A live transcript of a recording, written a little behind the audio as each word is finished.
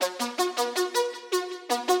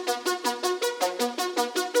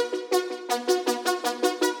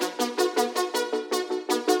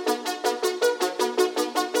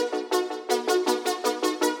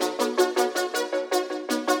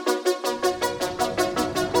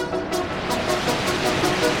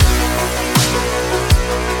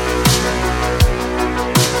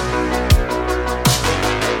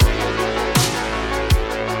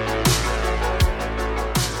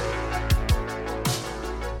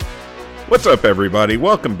What's up, everybody?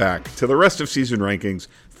 Welcome back to the Rest of Season Rankings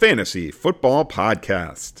Fantasy Football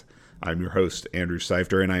Podcast. I'm your host, Andrew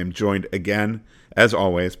Seifter, and I am joined again, as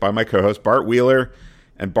always, by my co-host, Bart Wheeler.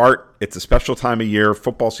 And Bart, it's a special time of year.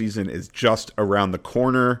 Football season is just around the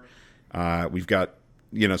corner. We've got,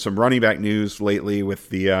 some running back news lately with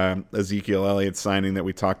the Ezekiel Elliott signing that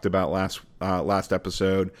we talked about last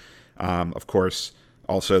episode. Of course,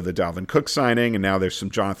 also the Dalvin Cook signing, and now there's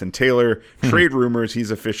some Jonathan Taylor trade rumors. He's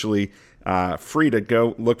officially free to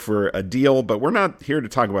go look for a deal, but we're not here to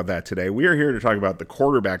talk about that today. We are here to talk about the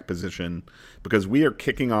quarterback position because we are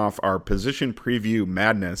kicking off our position preview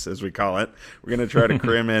madness, as we call it. We're going to try to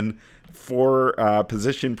cram in 4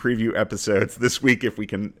 position preview episodes this week if we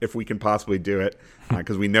can possibly do it,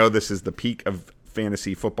 because we know this is the peak of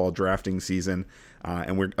fantasy football drafting season,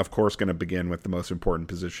 and we're of course going to begin with the most important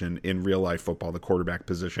position in real life football, the quarterback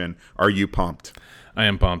position. Are you pumped? I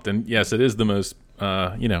am pumped, and yes, it is the most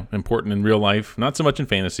important in real life, not so much in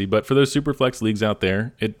fantasy, but for those super flex leagues out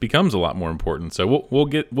there, it becomes a lot more important. So we'll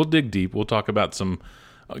dig deep. We'll talk about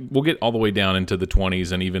we'll get all the way down into the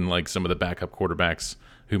 20s and even like some of the backup quarterbacks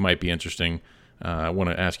who might be interesting. I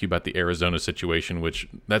want to ask you about the Arizona situation, which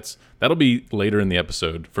that'll be later in the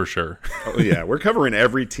episode for sure. Oh yeah, we're covering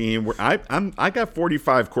every team. I got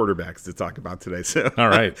 45 quarterbacks to talk about today, so all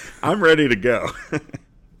right, I'm ready to go.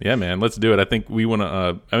 Yeah, man, let's do it. I think we want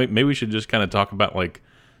to. Maybe we should just kind of talk about like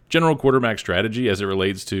general quarterback strategy as it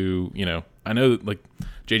relates to I know like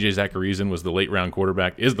J.J. Zacharyson is the late round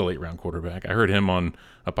quarterback. I heard him on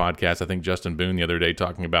a podcast. I think Justin Boone the other day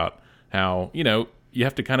talking about how you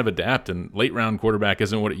have to kind of adapt, and late round quarterback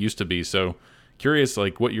isn't what it used to be. So curious,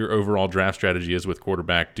 like what your overall draft strategy is with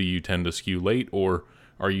quarterback. Do you tend to skew late, or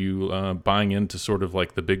are you buying into sort of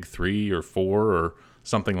like the big 3 or 4 or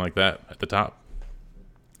something like that at the top?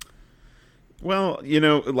 Well,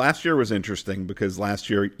 last year was interesting because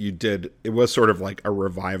last year it was sort of like a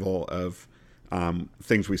revival of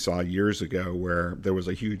things we saw years ago where there was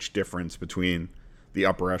a huge difference between the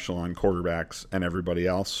upper echelon quarterbacks and everybody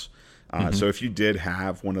else. So if you did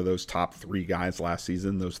have one of those top 3 guys last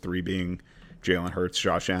season, those 3 being Jalen Hurts,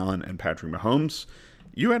 Josh Allen, and Patrick Mahomes,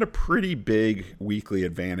 you had a pretty big weekly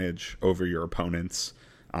advantage over your opponents.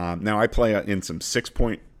 Now I play in some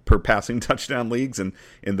 6-point per passing touchdown leagues, and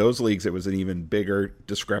in those leagues it was an even bigger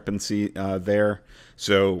discrepancy there.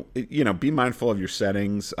 So be mindful of your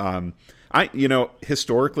settings.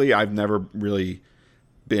 Historically I've never really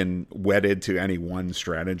been wedded to any one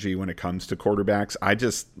strategy when it comes to quarterbacks. I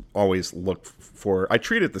just always I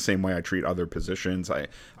treat it the same way I treat other positions. I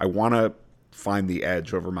want to find the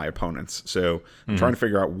edge over my opponents. So I'm trying to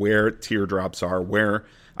figure out where teardrops are, where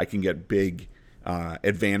I can get big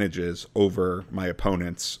advantages over my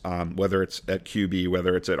opponents, whether it's at QB,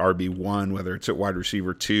 whether it's at RB1, whether it's at wide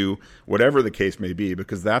receiver 2, whatever the case may be,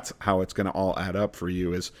 because that's how it's going to all add up for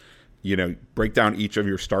you is, break down each of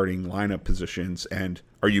your starting lineup positions and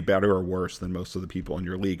are you better or worse than most of the people in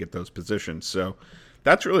your league at those positions? So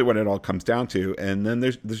that's really what it all comes down to. And then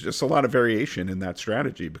there's just a lot of variation in that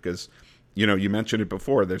strategy because, you mentioned it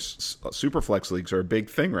before, there's super flex leagues are a big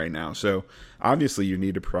thing right now. So obviously you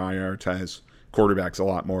need to prioritize quarterbacks a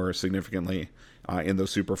lot more significantly in those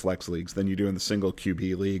super flex leagues than you do in the single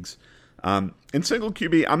QB leagues. In single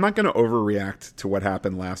QB, I'm not going to overreact to what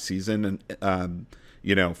happened last season and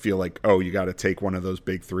feel like, oh, you got to take one of those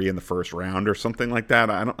big 3 in the first round or something like that.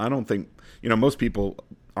 I don't think most people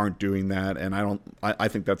aren't doing that, and I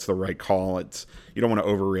think that's the right call. You don't want to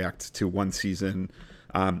overreact to one season.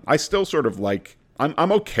 I still sort of like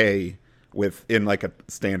I'm okay with in like a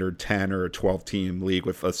standard 10 or a 12 team league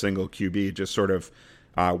with a single QB, just sort of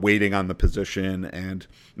waiting on the position and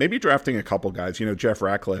maybe drafting a couple guys. Jeff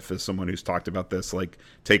Ratcliffe is someone who's talked about this, like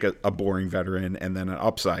take a boring veteran and then an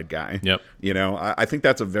upside guy. Yep. I think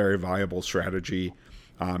that's a very viable strategy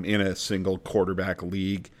in a single quarterback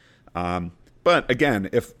league. But again,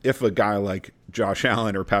 if a guy like Josh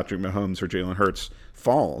Allen or Patrick Mahomes or Jalen Hurts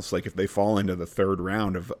falls, like if they fall into the 3rd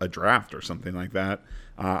round of a draft or something like that,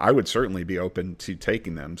 I would certainly be open to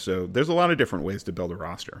taking them. So there's a lot of different ways to build a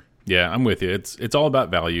roster. Yeah, I'm with you. It's all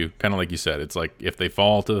about value, kind of like you said. It's like if they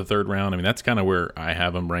fall to the 3rd round, that's kind of where I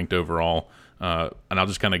have them ranked overall. And I'll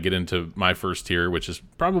just kind of get into my first tier, which is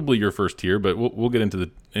probably your first tier, but we'll get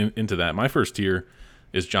into that. My first tier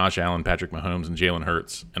is Josh Allen, Patrick Mahomes, and Jalen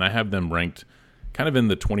Hurts, and I have them ranked kind of in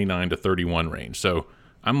the 29 to 31 range. So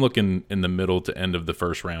I'm looking in the middle to end of the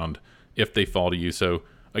first round if they fall to you. So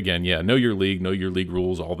again, know your league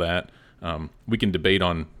rules, all that. We can debate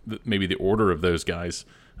on maybe the order of those guys,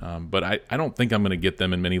 but I don't think I'm going to get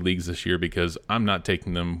them in many leagues this year because I'm not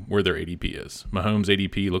taking them where their ADP is. Mahomes'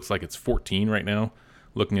 ADP looks like it's 14 right now,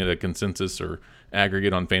 looking at a consensus or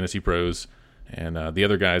aggregate on Fantasy Pros, and the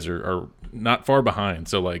other guys are not far behind.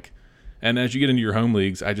 So like, and as you get into your home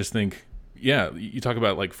leagues, I just think, yeah, you talk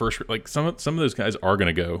about like some of those guys are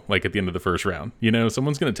going to go like at the end of the first round. You know,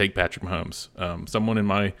 someone's going to take Patrick Mahomes. Someone in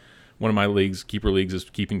one of my leagues, keeper leagues, is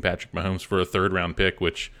keeping Patrick Mahomes for a third round pick,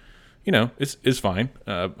 which, you know, is fine.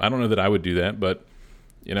 I don't know that I would do that, but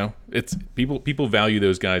you know, it's people value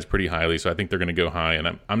those guys pretty highly, so I think they're going to go high,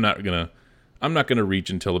 and I'm not gonna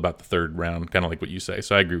reach until about the third round, kind of like what you say.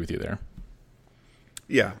 So I agree with you there.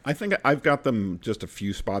 Yeah, I think I've got them just a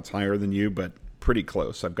few spots higher than you, but pretty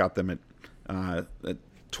close. I've got them at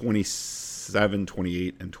 27,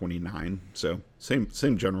 28, and 29. So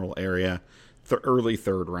same general area. Early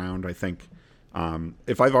third round, I think.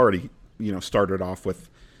 If I've already started off with,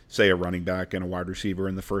 say, a running back and a wide receiver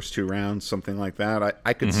in the first 2 rounds, something like that,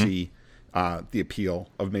 I could see the appeal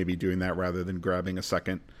of maybe doing that rather than grabbing a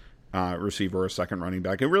second receiver or a second running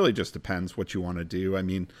back. It really just depends what you want to do. I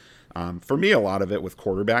mean, for me, a lot of it with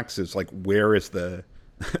quarterbacks is like, where is the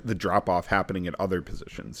the drop off happening at other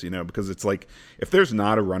positions? Because it's like, if there's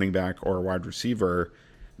not a running back or a wide receiver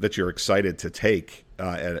that you're excited to take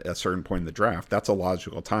at a certain point in the draft, that's a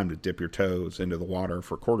logical time to dip your toes into the water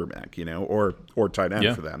for quarterback, or tight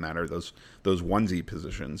end for that matter, those onesie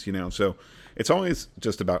positions, So it's always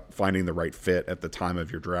just about finding the right fit at the time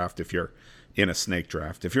of your draft. If you're in a snake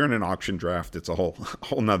draft, if you're in an auction draft, it's a whole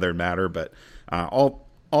nother matter. But all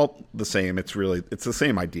the same, it's the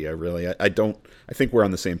same idea, really. I think we're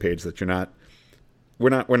on the same page that we're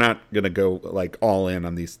not going to go like all in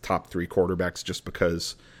on these top 3 quarterbacks just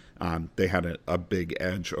because they had a big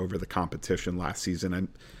edge over the competition last season.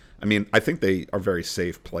 I mean, I think they are very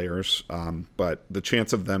safe players, but the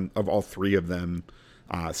chance of all 3 of them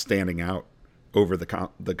standing out over the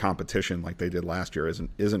competition like they did last year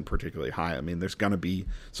isn't particularly high. I mean, there's going to be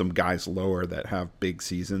some guys lower that have big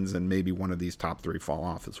seasons, and maybe one of these top 3 fall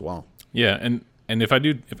off as well. Yeah, and if I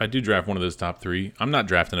do draft one of those top 3, I'm not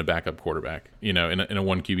drafting a backup quarterback. In a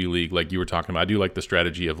 1 QB league like you were talking about. I do like the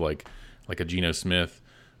strategy of like a Geno Smith,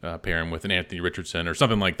 pair him with an Anthony Richardson or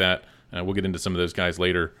something like that. We'll get into some of those guys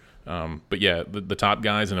later. But yeah, the top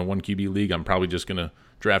guys in a 1 QB league, I'm probably just going to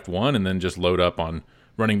draft one and then just load up on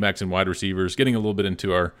running backs and wide receivers, getting a little bit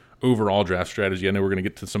into our overall draft strategy. I know we're going to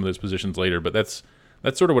get to some of those positions later, but that's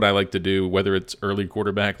sort of what I like to do, whether it's early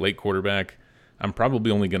quarterback, late quarterback. I'm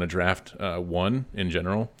probably only going to draft one in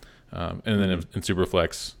general. And then in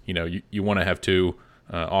Superflex, you want to have 2,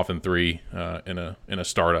 often 3 in a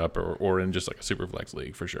startup or in just like a Superflex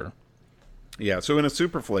league for sure. Yeah, so in a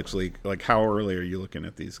Superflex league, like how early are you looking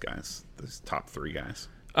at these guys, these top 3 guys?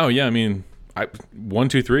 Oh, yeah, I mean, 1,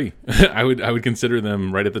 2, 3. I would consider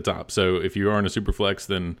them right at the top. So if you are in a Superflex,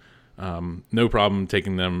 then no problem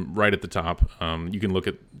taking them right at the top. You can look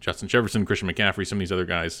at Justin Jefferson, Christian McCaffrey, some of these other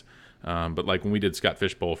guys. But like when we did Scott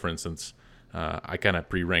Fishbowl, for instance, I kind of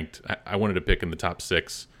pre-ranked. I wanted to pick in the top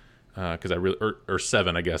 6 because I really or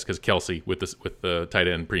 7, I guess, because Kelsey with the tight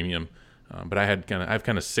end premium. But I have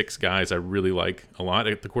kind of 6 guys I really like a lot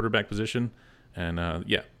at the quarterback position. And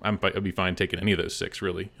I'd be fine taking any of those 6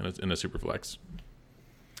 really in a super flex.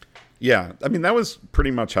 Yeah, I mean that was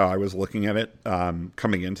pretty much how I was looking at it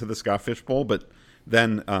coming into the Scott Fishbowl, but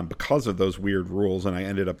then because of those weird rules, and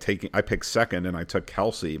I picked second, and I took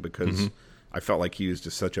Kelsey because I felt like he was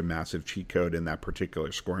just such a massive cheat code in that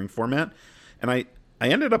particular scoring format, and I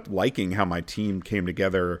ended up liking how my team came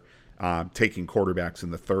together, taking quarterbacks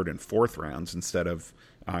in the 3rd and 4th rounds instead of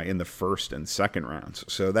in the 1st and 2nd rounds.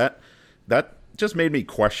 So that just made me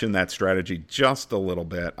question that strategy just a little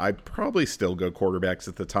bit. I'd probably still go quarterbacks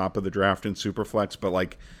at the top of the draft in Superflex, but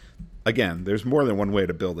like again, there's more than one way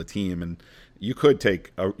to build a team, and you could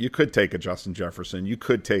take a Justin Jefferson, you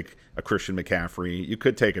could take a Christian McCaffrey, you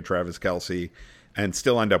could take a Travis Kelce, and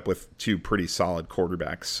still end up with 2 pretty solid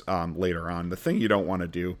quarterbacks later on. The thing you don't want to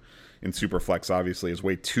do in Superflex, obviously, is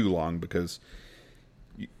wait too long because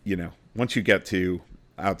once you get to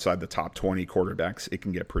outside the top 20 quarterbacks, it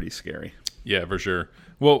can get pretty scary. Yeah, for sure.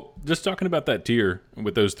 Well, just talking about that tier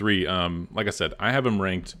with those 3, like I said, I have them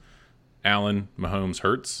ranked Allen, Mahomes,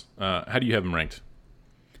 Hurts. How do you have them ranked?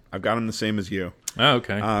 I've got them the same as you. Oh,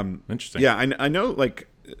 okay. Interesting. Yeah, I know, like,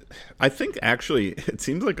 I think actually it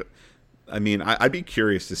seems like, I mean, I'd be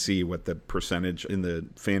curious to see what the percentage in the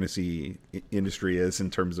fantasy industry is in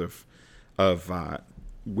terms of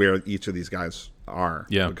where each of these guys are.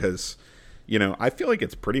 Yeah. Because, I feel like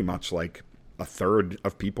it's pretty much like a third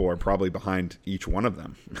of people are probably behind each one of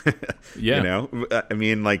them. Yeah. I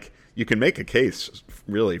mean, like, you can make a case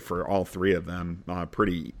really for all 3 of them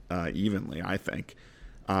pretty evenly, I think.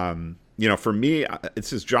 For me,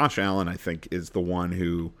 it's just Josh Allen, I think, is the one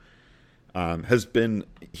who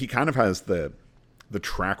he kind of has the the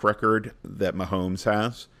track record that Mahomes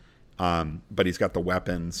has, but he's got the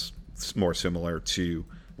weapons more similar to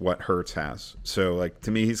what Hurts has. So like to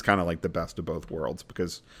me, he's kind of like the best of both worlds,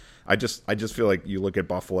 because I just feel like you look at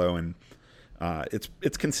Buffalo and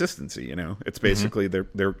it's consistency. You know, it's basically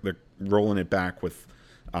they're rolling it back with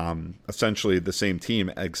essentially the same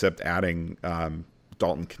team, except adding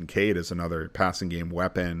Dalton Kincaid as another passing game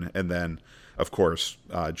weapon, and then of course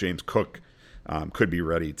James Cook could be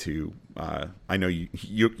ready to. I know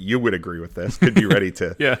you would agree with this. Could be ready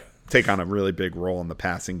to Yeah. take on a really big role in the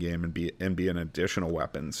passing game and be an additional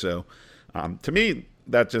weapon. So to me,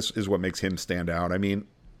 that just is what makes him stand out. I mean,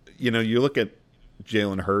 you know, you look at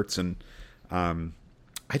Jalen Hurts, and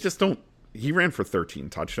I just don't. He ran for 13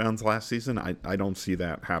 touchdowns last season. I don't see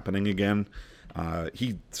that happening again.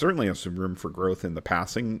 He certainly has some room for growth in the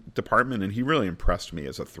passing department, and he really impressed me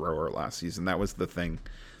as a thrower last season. That was the thing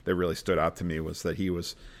that really stood out to me, was that he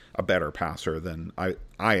was a better passer than I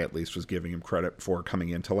at least was giving him credit for coming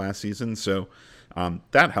into last season. So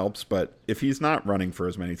that helps, but if he's not running for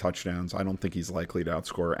as many touchdowns, I don't think he's likely to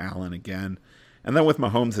outscore Allen again. And then with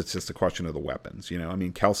Mahomes, it's just a question of the weapons. You know, I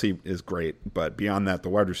mean, Kelsey is great, but beyond that, the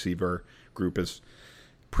wide receiver group is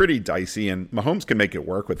pretty dicey, and Mahomes can make it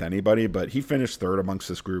work with anybody, but he finished third amongst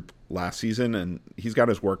this group last season, and he's got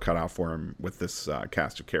his work cut out for him with this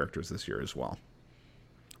cast of characters this year as well.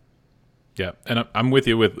 Yeah, and I'm with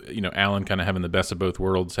you with, you know, Allen kind of having the best of both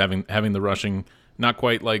worlds, having the rushing, not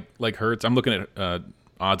quite like Hurts. I'm looking at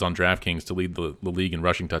odds on DraftKings to lead the league in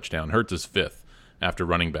rushing touchdown. Hurts is fifth after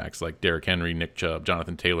running backs like Derrick Henry, Nick Chubb,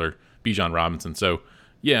 Jonathan Taylor, Bijan Robinson. So,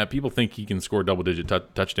 yeah, people think he can score double-digit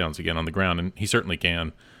touchdowns again on the ground, and he certainly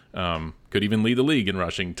can. Could even lead the league in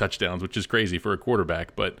rushing touchdowns, which is crazy for a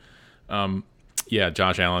quarterback. But, yeah,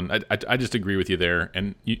 Josh Allen, I just agree with you there.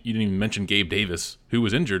 And you didn't even mention Gabe Davis, who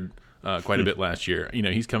was injured quite a bit last year. You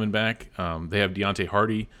know, he's coming back. They have Deontay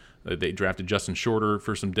Hardy. They drafted Justin Shorter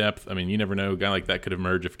for some depth. I mean, you never know. A guy like that could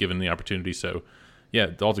emerge if given the opportunity. So, yeah,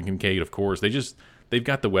 Dalton Kincaid, of course. They've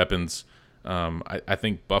got the weapons. I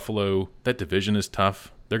think Buffalo, that division is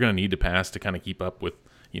tough. They're going to need to pass to kind of keep up with,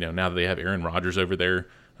 you know, now that they have Aaron Rodgers over there.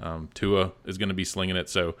 Tua is going to be slinging it.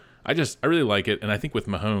 So I really like it. And I think with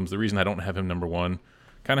Mahomes, the reason I don't have him number one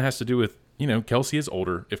kind of has to do with, you know, Kelsey is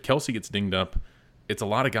older. If Kelsey gets dinged up, it's a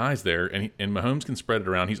lot of guys there. And Mahomes can spread it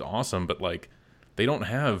around. He's awesome. But, like, they don't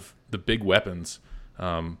have the big weapons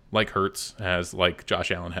like Hurts has, like Josh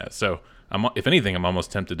Allen has. So, if anything, I'm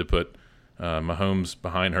almost tempted to put Mahomes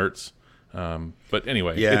behind Hurts. But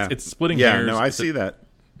anyway, yeah, it's splitting yeah, hairs. No, I see that.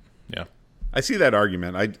 Yeah, I see that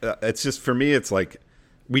argument. It's just, for me, it's like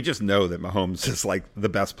we just know that Mahomes is like the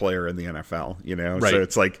best player in the NFL. You know, right. So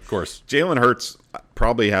it's like, of course, Jalen Hurts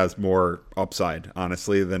probably has more upside,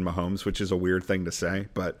 honestly, than Mahomes, which is a weird thing to say,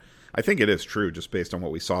 but I think it is true just based on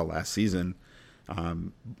what we saw last season.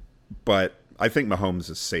 But I think Mahomes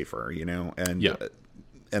is safer, you know, and yeah.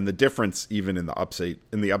 And the difference, even in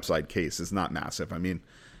the upside case, is not massive. I mean,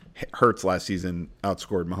 Hurts last season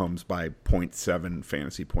outscored Mahomes by 0.7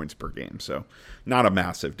 fantasy points per game, so not a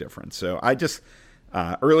massive difference. So I just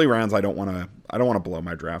early rounds, I don't want to blow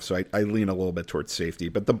my draft, so I lean a little bit towards safety.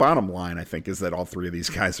 But the bottom line, I think, is that all three of these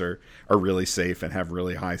guys are really safe and have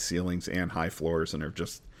really high ceilings and high floors, and are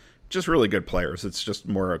just really good players. It's just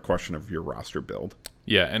more a question of your roster build.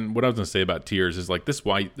 Yeah, and what I was going to say about tiers is like this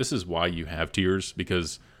is why you have tiers,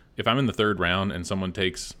 because if I'm in the third round and someone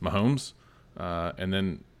takes Mahomes, and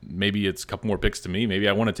then maybe it's a couple more picks to me, maybe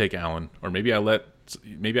I want to take Allen, or maybe I let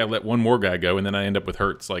one more guy go, and then I end up with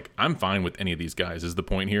Hurts. Like, I'm fine with any of these guys is the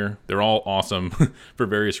point here. They're all awesome for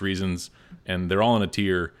various reasons, and they're all in a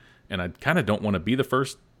tier, and I kind of don't want to be the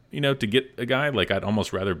first, you know, to get a guy. Like, I'd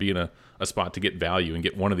almost rather be in a spot to get value and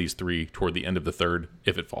get one of these three toward the end of the third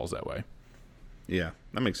if it falls that way. Yeah,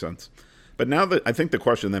 that makes sense. But now that I think the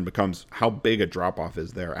question then becomes, how big a drop off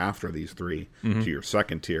is there after these three to your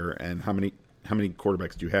second tier, and how many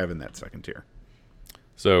quarterbacks do you have in that second tier?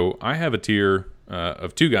 So I have a tier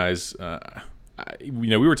of two guys.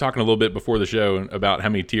 We were talking a little bit before the show about how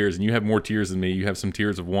many tiers, and you have more tiers than me. You have some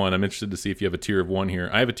tiers of one. I'm interested to see if you have a tier of one here.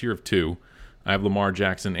 I have a tier of two. I have Lamar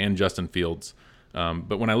Jackson and Justin Fields.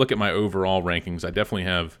 But when I look at my overall rankings, I definitely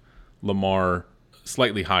have Lamar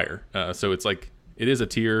slightly higher. So it's like, it is a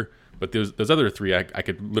tier, but those other three I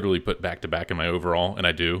could literally put back to back in my overall, and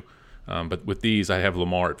I do. But with these, I have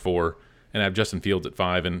Lamar at 4, and I have Justin Fields at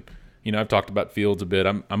 5. And, you know, I've talked about Fields a bit.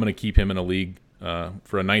 I'm going to keep him in a league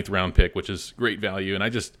for a 9th round pick, which is great value. And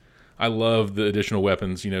I love the additional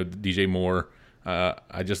weapons, you know, DJ Moore.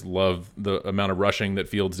 I just love the amount of rushing that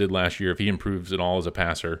Fields did last year. If he improves at all as a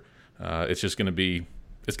passer, it's going to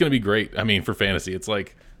be great. I mean, for fantasy, it's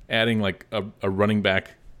like adding like a running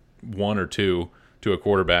back 1 or 2 to a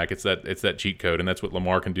quarterback. It's that cheat code, and that's what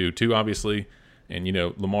Lamar can do too, obviously. And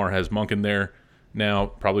Lamar has Monk in there now,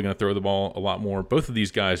 probably going to throw the ball a lot more. Both of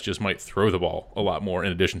these guys just might throw the ball a lot more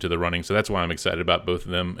in addition to the running. So that's why I'm excited about both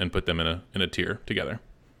of them and put them in a tier together.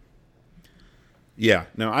 Yeah,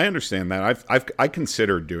 no, I understand that. I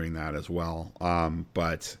considered doing that as well,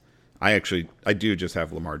 but I do just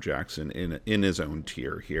have Lamar Jackson in his own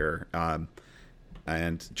tier here,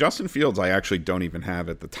 and Justin Fields I actually don't even have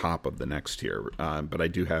at the top of the next tier, but I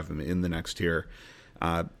do have him in the next tier.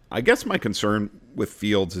 I guess my concern with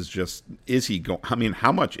Fields is just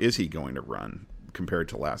how much is he going to run compared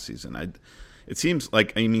to last season? It seems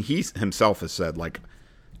like he himself has said like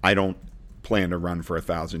I don't plan to run for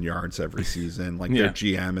 1,000 yards every season. Like their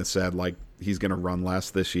GM has said, like he's going to run less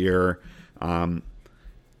this year. And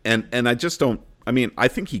I just don't. I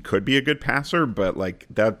think he could be a good passer, but like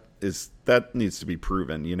that needs to be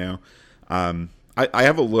proven. I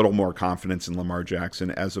have a little more confidence in Lamar Jackson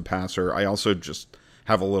as a passer. I also just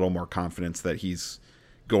have a little more confidence that he's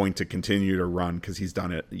going to continue to run because he's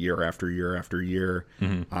done it year after year after year.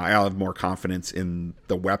 Mm-hmm. I'll have more confidence in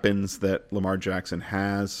the weapons that Lamar Jackson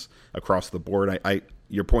has across the board.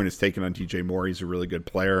 Your point is taken on DJ Moore. He's a really good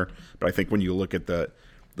player, but I think when you look at the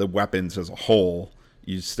weapons as a whole,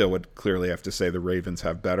 you still would clearly have to say the Ravens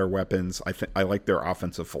have better weapons. I like their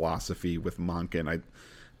offensive philosophy with Monk, and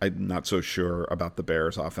I'm not so sure about the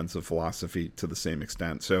Bears' offensive philosophy to the same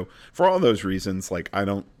extent. So for all those reasons,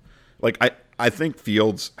 I think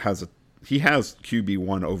Fields has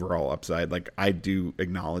QB1 overall upside. Like I do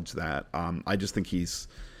acknowledge that. I just think he's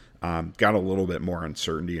got a little bit more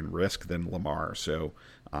uncertainty and risk than Lamar. So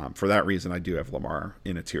for that reason, I do have Lamar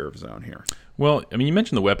in a tier of his own here. Well, you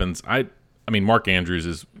mentioned the weapons. Mark Andrews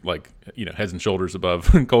is heads and shoulders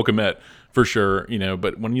above Cole Kmet for sure,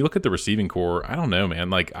 but when you look at the receiving core, I don't know, man.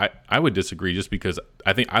 Like I would disagree just because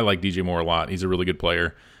I think I like DJ Moore a lot. He's a really good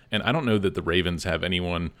player, and I don't know that the Ravens have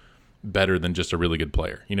anyone better than just a really good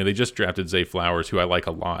player. They just drafted Zay Flowers, who I like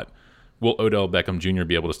a lot. Will Odell Beckham Jr.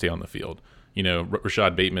 be able to stay on the field?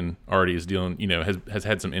 Rashad Bateman already is dealing, has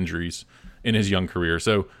had some injuries in his young career.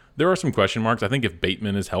 So there are some question marks. I think if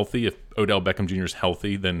Bateman is healthy, if Odell Beckham Jr. is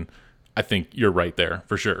healthy, then I think you're right there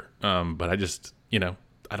for sure. But I just,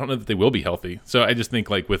 I don't know that they will be healthy. So I just think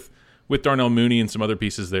like with Darnell Mooney and some other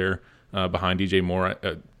pieces there behind DJ Moore,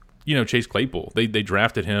 Chase Claypool, they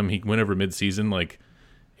drafted him. He went over midseason. Like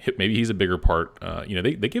maybe he's a bigger part.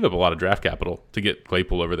 They gave up a lot of draft capital to get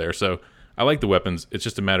Claypool over there. So I like the weapons. It's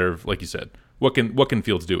just a matter of, like you said, what can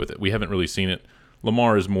Fields do with it? We haven't really seen it.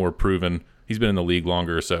 Lamar is more proven. He's been in the league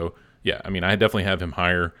longer. So yeah, I definitely have him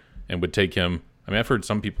higher and would take him. I've heard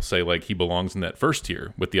some people say like he belongs in that first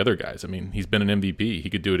tier with the other guys. He's been an MVP. He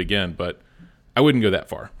could do it again, but I wouldn't go that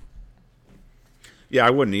far. Yeah, I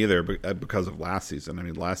wouldn't either because of last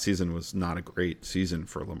season. Last season was not a great season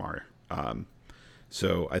for Lamar.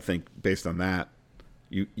 So I think based on that,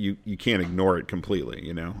 you can't ignore it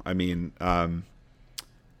completely,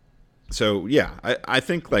 So yeah, I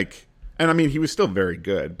think he was still very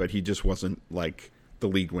good, but he just wasn't like the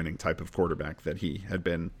league-winning type of quarterback that he had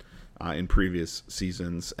been in previous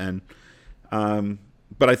seasons,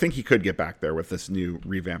 but I think he could get back there with this new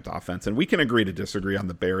revamped offense. And we can agree to disagree on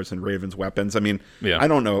the Bears and Ravens weapons. I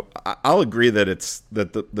don't know. I'll agree that it's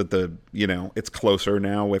it's closer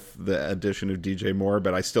now with the addition of DJ Moore,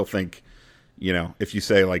 but I still think if you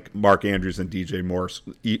say like Mark Andrews and DJ Moore,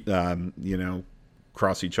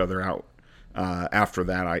 cross each other out after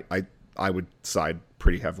that, I would side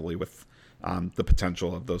pretty heavily with the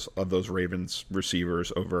potential of those Ravens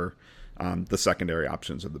receivers over the secondary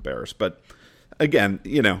options of the Bears. But again,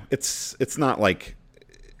 it's not like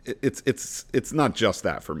it's not just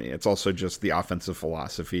that for me. It's also just the offensive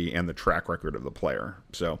philosophy and the track record of the player.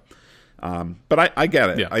 So, but I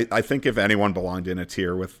get it. Yeah. I think if anyone belonged in a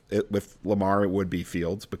tier with Lamar, it would be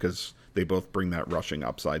Fields because they both bring that rushing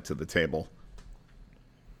upside to the table.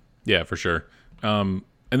 Yeah, for sure. And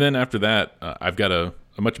then after that, I've got a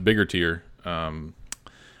much bigger tier.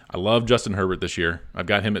 I love Justin Herbert this year. I've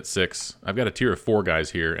got him at 6. I've got a tier of 4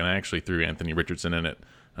 guys here, and I actually threw Anthony Richardson in it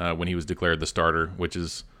when he was declared the starter, which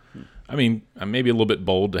is, I'm maybe a little bit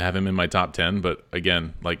bold to have him in my top 10, but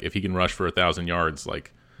again, like if he can rush for 1,000 yards,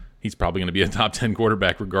 like he's probably going to be a top 10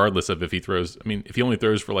 quarterback regardless of if he throws. If he only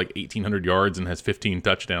throws for like 1,800 yards and has 15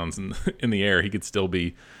 touchdowns in the air, he could still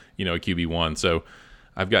be, a QB1. So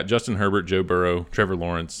I've got Justin Herbert, Joe Burrow, Trevor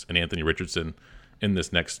Lawrence, and Anthony Richardson in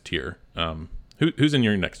this next tier. Who's in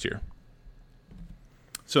your next tier?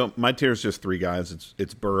 So my tier is just 3 guys.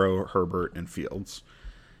 It's Burrow, Herbert, and Fields.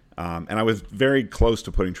 And I was very close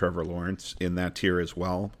to putting Trevor Lawrence in that tier as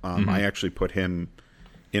well. I actually put him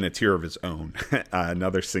in a tier of his own,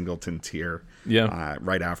 another Singleton tier. Yeah.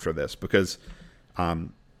 Right after this, because,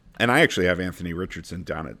 and I actually have Anthony Richardson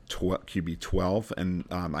down at QB 12, and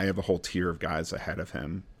I have a whole tier of guys ahead of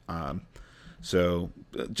him. So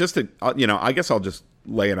just to, I guess I'll just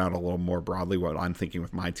lay it out a little more broadly what I'm thinking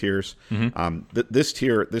with my tiers. This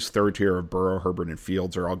third tier of Burrow, Herbert, and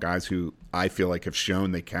Fields are all guys who I feel like have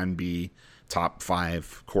shown they can be top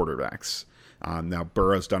 5 quarterbacks. Now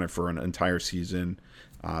Burrow's done it for an entire season.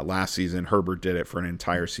 Last season, Herbert did it for an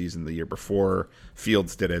entire season the year before.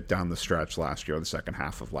 Fields did it down the stretch last year, the second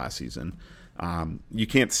half of last season. You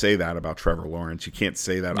can't say that about Trevor Lawrence. You can't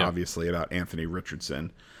say that, obviously, about Anthony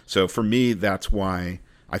Richardson. So for me, that's why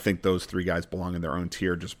I think those 3 guys belong in their own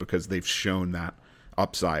tier, just because they've shown that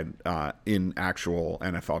upside in actual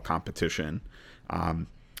NFL competition.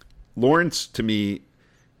 Lawrence, to me,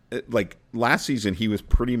 like last season, he was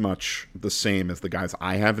pretty much the same as the guys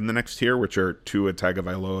I have in the next tier, which are Tua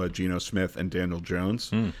Tagovailoa, Geno Smith, and Daniel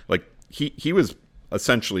Jones. Like he was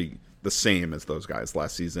essentially the same as those guys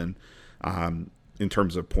last season in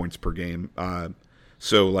terms of points per game.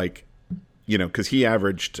 So like, because he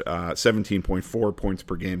averaged 17.4 points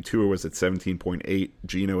per game. Tua was at 17.8.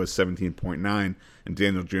 Geno was 17.9, and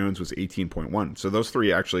Daniel Jones was 18.1. So those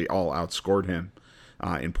 3 actually all outscored him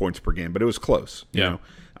in points per game, but it was close. You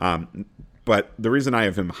know. But the reason I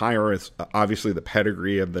have him higher is obviously the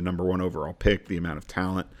pedigree of the number 1 overall pick, the amount of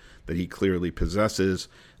talent that he clearly possesses,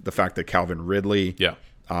 the fact that Calvin Ridley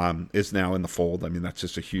is now in the fold. I mean, that's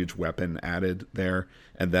just a huge weapon added there.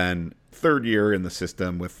 And then third year in the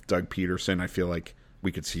system with Doug Peterson, I feel like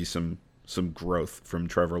we could see some growth from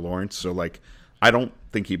Trevor Lawrence. So, like, I don't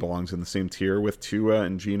think he belongs in the same tier with Tua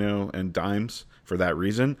and Geno and Dimes for that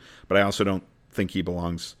reason. But I also don't think he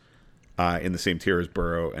belongs in the same tier as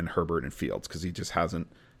Burrow and Herbert and Fields, because he just hasn't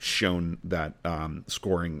shown that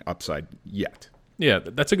scoring upside yet. Yeah,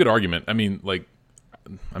 that's a good argument.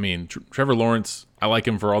 Trevor Lawrence, I like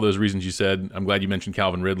him for all those reasons you said. I'm glad you mentioned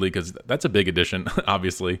Calvin Ridley, because that's a big addition,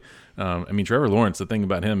 obviously. Trevor Lawrence, the thing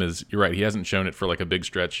about him is, you're right, he hasn't shown it for like a big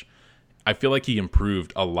stretch. I feel like he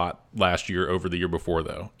improved a lot last year over the year before,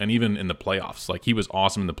 though. And even in the playoffs, like, he was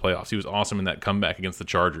awesome in the playoffs. He was awesome in that comeback against the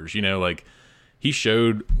Chargers. He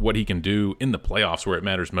showed what he can do in the playoffs where it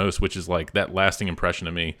matters most, which is like that lasting impression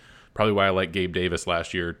to me. Probably why I like Gabe Davis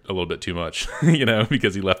last year a little bit too much,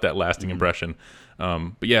 because he left that lasting impression.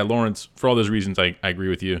 But yeah, Lawrence, for all those reasons, I agree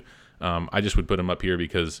with you. I just would put him up here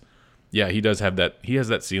because, yeah, he does have that. He has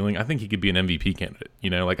that ceiling. I think he could be an MVP candidate.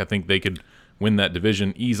 I think they could win that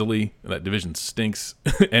division easily. That division stinks,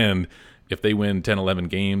 and if they win 10, 11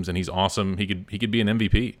 games and he's awesome, he could be an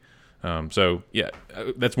MVP. So yeah,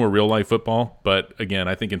 that's more real life football. But again,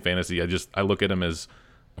 I think in fantasy, I look at him as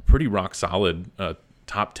a pretty rock solid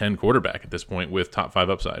top 10 quarterback at this point with top 5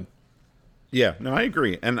 upside. Yeah, no, I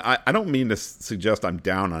agree. And I don't mean to suggest I'm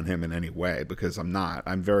down on him in any way, because I'm not.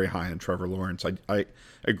 I'm very high on Trevor Lawrence. I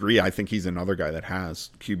agree. I think he's another guy that has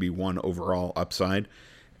QB1 overall upside.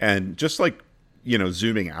 And just like,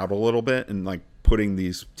 zooming out a little bit and like putting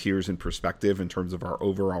these tiers in perspective in terms of our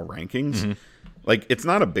overall rankings, like, it's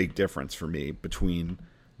not a big difference for me between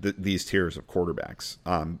these tiers of quarterbacks.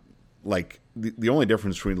 Like, the only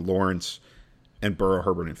difference between Lawrence and Burrow,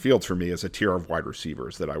 Herbert, and Fields for me is a tier of wide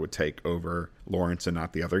receivers that I would take over Lawrence and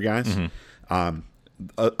not the other guys.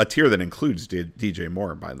 A tier that includes DJ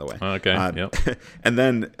Moore, by the way. Okay. Yep. And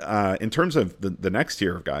then in terms of the next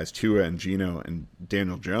tier of guys, Tua and Geno and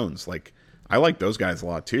Daniel Jones, like, I like those guys a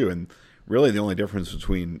lot too. And really the only difference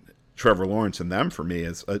between Trevor Lawrence and them for me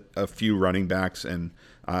is a few running backs and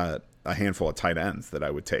a handful of tight ends that I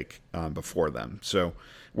would take before them. So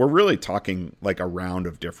we're really talking like a round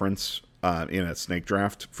of difference in a snake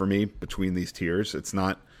draft for me between these tiers. It's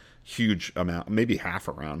not huge amount, maybe half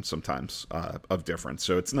a round sometimes of difference.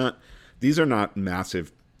 So these are not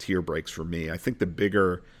massive tier breaks for me. I think the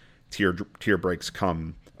bigger tier breaks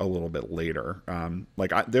come a little bit later.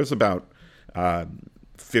 There's about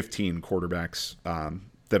 15 quarterbacks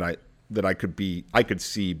that I could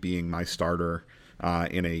see being my starter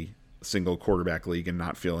in a single quarterback league and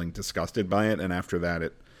not feeling disgusted by it. And after that,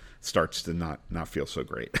 it starts to not feel so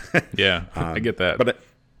great. Yeah, I get that.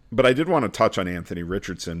 But I did want to touch on Anthony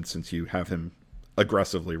Richardson, since you have him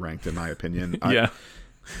aggressively ranked, in my opinion. Yeah.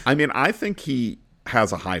 I think he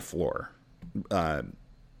has a high floor.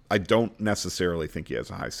 I don't necessarily think he has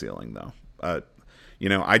a high ceiling, though.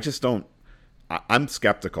 I just don't. I'm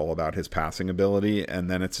skeptical about his passing ability, and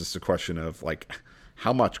then it's just a question of, like,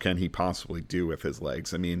 how much can he possibly do with his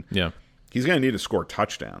legs? Yeah. He's going to need to score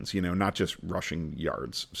touchdowns, not just rushing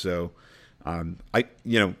yards. So, I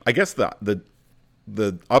guess the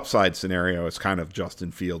the upside scenario is kind of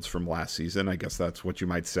Justin Fields from last season. I guess that's what you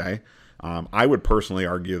might say. I would personally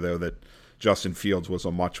argue, though, that Justin Fields was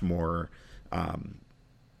a much more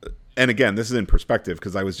and again, this is in perspective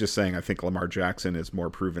because I was just saying I think Lamar Jackson is more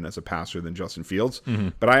proven as a passer than Justin Fields. Mm-hmm.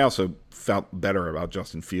 But I also felt better about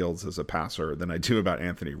Justin Fields as a passer than I do about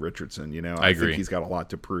Anthony Richardson. I agree. think he's got a lot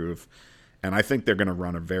to prove. And I think they're going to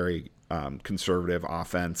run a very conservative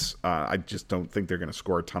offense. I just don't think they're going to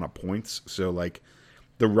score a ton of points. So, like,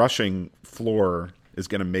 the rushing floor is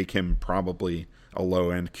going to make him probably a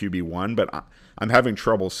low-end QB1, but I'm having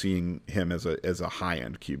trouble seeing him as a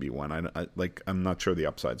high-end QB1. I'm not sure the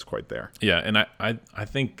upside's quite there. Yeah, and I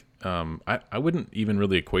think I wouldn't even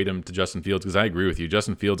really equate him to Justin Fields because I agree with you.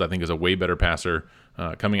 Justin Fields, I think, is a way better passer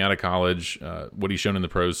coming out of college, what he's shown in the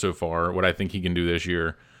pros so far, what I think he can do this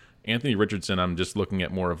year. Anthony Richardson, I'm just looking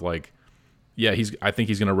at more of like, yeah, I think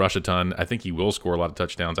he's going to rush a ton. I think he will score a lot of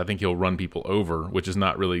touchdowns. I think he'll run people over, which is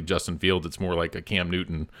not really Justin Fields. It's more like a Cam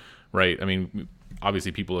Newton, right? I mean,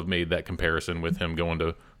 obviously people have made that comparison with him going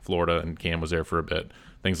to Florida and Cam was there for a bit,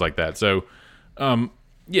 things like that. So,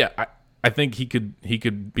 yeah, I think he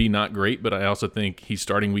could be not great, but I also think he's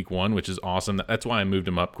starting week 1, which is awesome. That's why I moved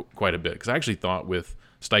him up quite a bit because I actually thought with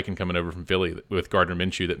Steichen coming over from Philly with Gardner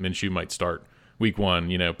Minshew that Minshew might start week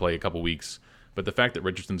 1, play a couple weeks. But the fact that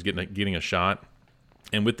Richardson's getting a shot,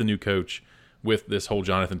 and with the new coach, with this whole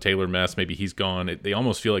Jonathan Taylor mess, maybe he's gone. They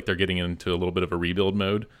almost feel like they're getting into a little bit of a rebuild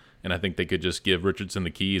mode, and I think they could just give Richardson the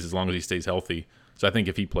keys as long as he stays healthy. So I think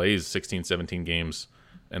if he plays 16, 17 games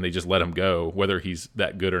and they just let him go, whether he's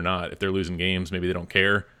that good or not, if they're losing games, maybe they don't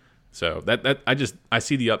care. So that I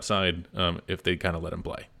see the upside if they kind of let him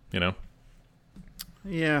play,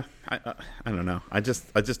 Yeah, I don't know. I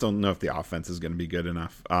just don't know if the offense is going to be good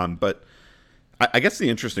enough. But I guess the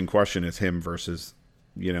interesting question is him versus,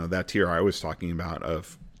 that tier I was talking about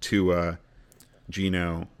of Tua,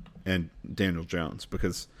 Geno, and Daniel Jones,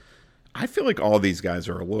 because I feel like all these guys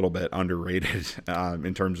are a little bit underrated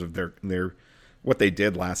in terms of their what they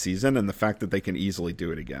did last season and the fact that they can easily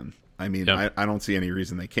do it again. I mean, yep. I don't see any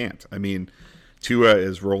reason they can't. I mean, Tua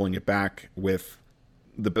is rolling it back with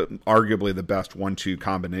arguably the best 1-2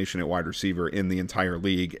 combination at wide receiver in the entire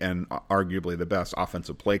league and arguably the best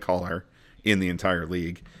offensive play caller in the entire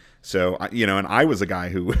league. So, and I was a guy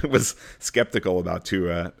who was skeptical about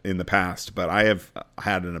Tua in the past, but I have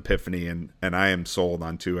had an epiphany and I am sold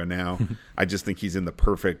on Tua now. I just think he's in the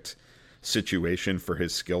perfect situation for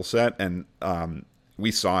his skill set. And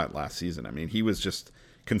we saw it last season. I mean, he was just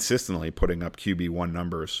consistently putting up QB1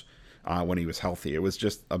 numbers when he was healthy. It was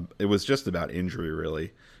just about injury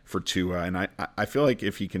really for Tua. And I feel like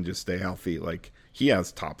if he can just stay healthy, like he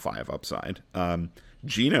has top 5 upside.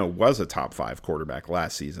 Geno was a top 5 quarterback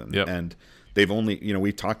last season, yep. And they've only,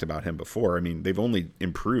 we talked about him before. I mean, they've only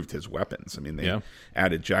improved his weapons. I mean, they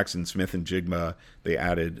added Jackson Smith and Jigma. They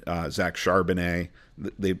added Zach Charbonnet.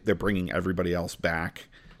 They're bringing everybody else back.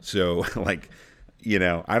 So,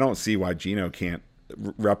 I don't see why Geno can't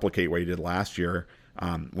replicate what he did last year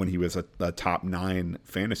when he was a top 9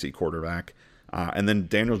 fantasy quarterback. And then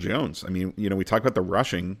Daniel Jones. I mean, we talk about the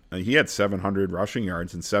rushing. He had 700 rushing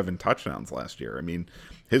yards and 7 touchdowns last year. I mean,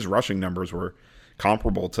 his rushing numbers were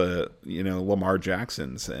comparable to Lamar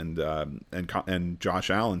Jackson's and Josh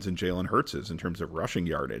Allen's and Jalen Hurts's in terms of rushing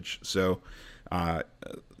yardage. So, I'm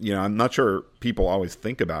not sure people always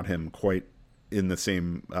think about him quite in the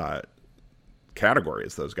same category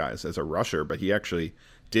as those guys as a rusher, but he actually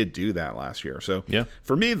did do that last year. So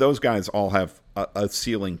for me, those guys all have a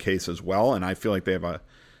ceiling case as well, and I feel like they have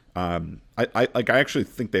I actually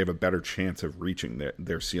think they have a better chance of reaching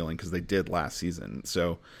their ceiling because they did last season.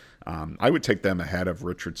 So I would take them ahead of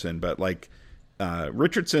Richardson, but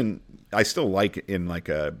Richardson, I still like in like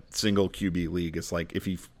a single QB league. It's like if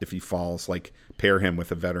he falls, like pair him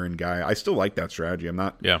with a veteran guy. I still like that strategy. I'm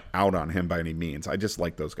not out on him by any means. I just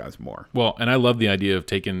like those guys more. Well, and I love the idea of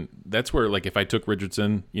taking. That's where like if I took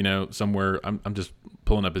Richardson, somewhere, I'm just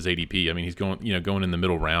pulling up his ADP. I mean, he's going in the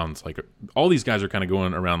middle rounds. Like all these guys are kind of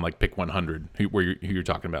going around like pick 100, who you're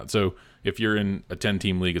talking about. So if you're in a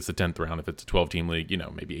 10-team league, it's the 10th round. If it's a 12-team league,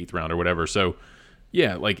 maybe 8th round or whatever. So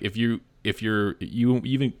yeah, like if you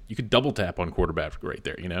could double tap on quarterback right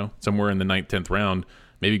there, somewhere in the 9th, 10th round,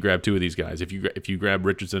 maybe grab 2 of these guys. If you grab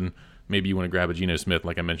Richardson, maybe you want to grab a Geno Smith,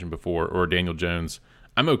 like I mentioned before, or Daniel Jones.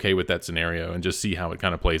 I'm okay with that scenario and just see how it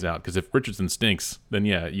kind of plays out. Because if Richardson stinks, then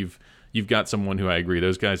yeah, you've got someone who I agree.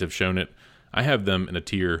 Those guys have shown it. I have them in a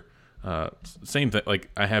tier. Same thing. Like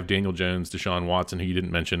I have Daniel Jones, Deshaun Watson, who you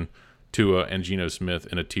didn't mention, Tua, and Geno Smith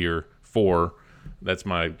in a tier 4. That's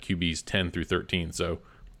my QBs 10 through 13. So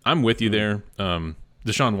I'm with you there.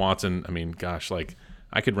 Deshaun Watson, I mean, gosh, like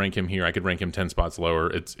I could rank him here. I could rank him 10 spots lower.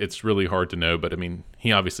 It's really hard to know, but I mean,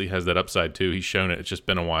 he obviously has that upside too. He's shown it. It's just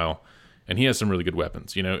been a while, and he has some really good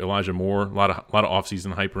weapons. Elijah Moore, a lot of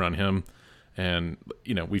offseason hype around him, and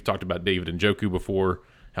we've talked about David Njoku before,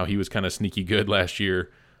 how he was kind of sneaky good last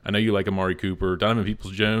year. I know you like Amari Cooper, Donovan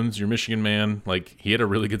Peoples-Jones, your Michigan man. Like, he had a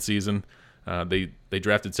really good season. They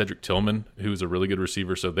drafted Cedric Tillman, who's a really good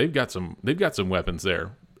receiver, so they've got some weapons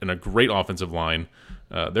there and a great offensive line.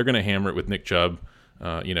 They're going to hammer it with Nick Chubb.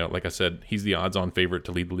 Like I said, he's the odds-on favorite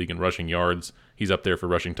to lead the league in rushing yards. He's up there for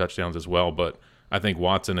rushing touchdowns as well. But I think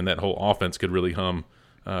Watson and that whole offense could really hum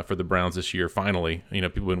for the Browns this year. Finally, people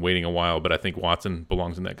have been waiting a while, but I think Watson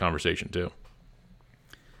belongs in that conversation too.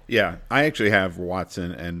 Yeah, I actually have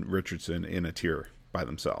Watson and Richardson in a tier by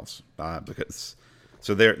themselves because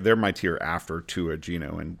they're my tier after Tua,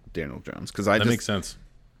 Geno, and Daniel Jones. Because that makes sense.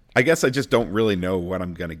 I guess I just don't really know what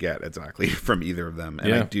I'm going to get exactly from either of them.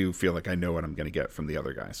 And I do feel like I know what I'm going to get from the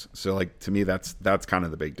other guys. So, like, to me, that's kind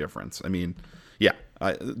of the big difference. I mean, yeah,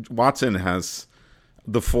 Watson has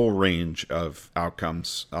the full range of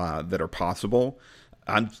outcomes that are possible.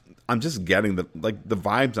 I'm just getting the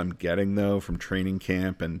vibes I'm getting, though, from training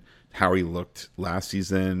camp and how he looked last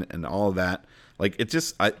season and all of that. Like, it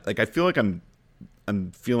just, I feel like I'm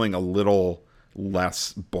feeling a little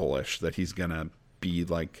less bullish that he's going to be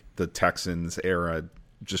like the Texans era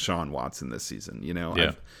Deshaun Watson this season.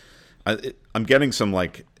 Yeah. I'm getting some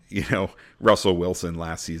Russell Wilson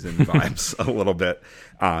last season vibes a little bit.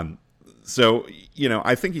 So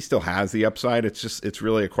I think he still has the upside. It's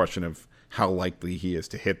really a question of how likely he is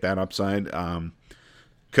to hit that upside.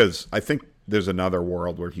 Because I think there's another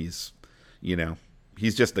world where he's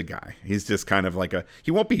just a guy. He's just kind of like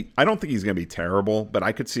he won't be, I don't think he's going to be terrible, but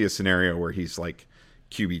I could see a scenario where he's like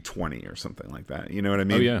QB 20 or something like that. You know what I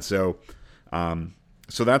mean? Oh, yeah. So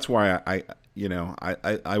that's why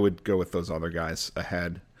I would go with those other guys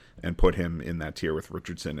ahead and put him in that tier with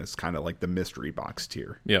Richardson as kind of like the mystery box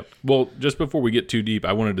tier. Yeah. Well, just before we get too deep,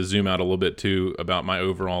 I wanted to zoom out a little bit too about my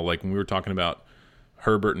overall, like when we were talking about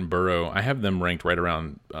Herbert and Burrow, I have them ranked right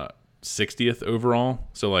around 60th overall.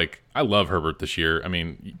 So like, I love Herbert this year. I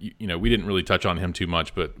mean, we didn't really touch on him too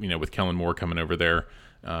much, but with Kellen Moore coming over there,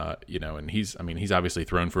 and he's obviously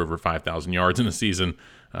thrown for over 5,000 yards in a season.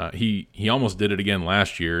 He almost did it again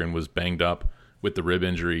last year and was banged up with the rib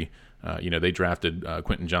injury. They drafted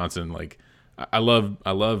Quentin Johnson. Like, I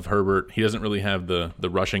love Herbert. He doesn't really have the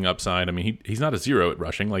rushing upside. I mean, he's not a zero at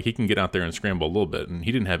rushing. Like, he can get out there and scramble a little bit, and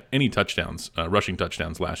he didn't have any touchdowns, rushing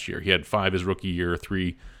touchdowns last year. He had 5 his rookie year,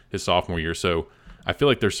 3 his sophomore year. So I feel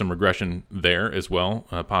like there's some regression there as well,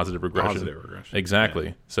 positive regression. Exactly.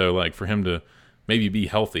 Yeah. So like, for him to maybe be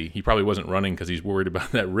healthy, he probably wasn't running because he's worried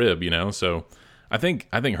about that rib, So I think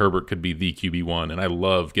Herbert could be the QB1, and I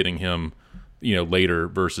love getting him, later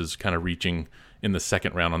versus kind of reaching in the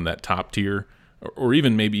second round on that top tier, or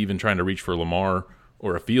even maybe trying to reach for Lamar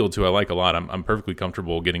or a Fields, who I like a lot. I'm perfectly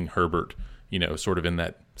comfortable getting Herbert, sort of in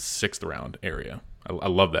that 6th round area. I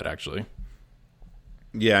love that, actually.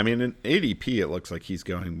 Yeah, I mean, in ADP, it looks like he's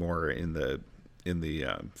going more in the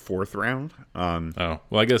 4th round.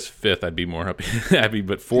 Well, I guess 5th I'd be more happy,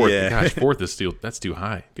 but 4th, yeah. Gosh, 4th is that's too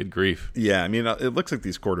high. Good grief. Yeah, I mean, it looks like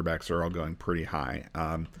these quarterbacks are all going pretty high.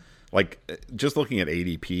 Just looking at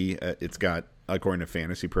ADP, it's got, according to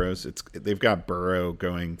Fantasy Pros, they've got Burrow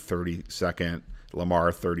going 32nd,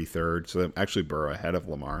 Lamar 33rd, so actually Burrow ahead of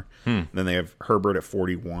Lamar. Then they have Herbert at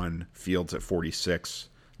 41, Fields at 46,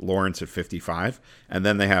 Lawrence at 55, and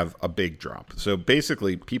then they have a big drop. So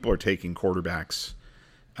basically, people are taking quarterbacks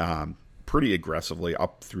pretty aggressively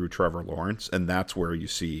up through Trevor Lawrence, and that's where you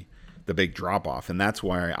see the big drop off. And that's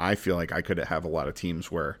why I feel like I could have a lot of teams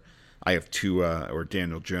where I have Tua or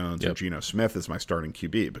Daniel Jones or Geno Smith as my starting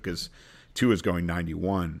QB, because Tua is going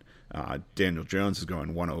 91, Daniel Jones is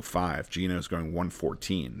going 105, Geno is going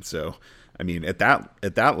 114. So I mean, at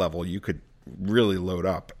that level, you could really load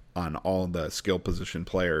up on all the skill position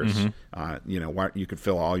players. You could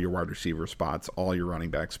fill all your wide receiver spots, all your running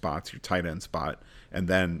back spots, your tight end spot, and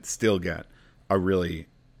then still get a really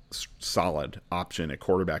solid option at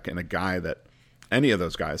quarterback, and a guy that any of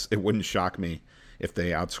those guys, it wouldn't shock me if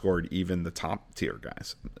they outscored even the top tier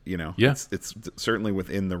guys. It's certainly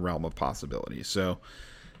within the realm of possibility. So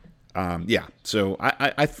so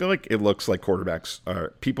I feel like it looks like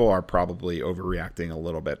people are probably overreacting a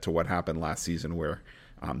little bit to what happened last season, where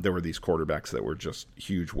there were these quarterbacks that were just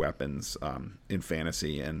huge weapons in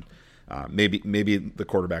fantasy, and maybe the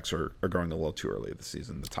quarterbacks are going a little too early this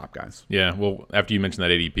season, the top guys. Yeah, well, after you mentioned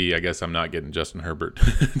that ADP, I guess I'm not getting Justin Herbert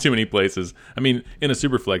too many places. I mean, in a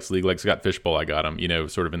super flex league like Scott Fishbowl, I got him,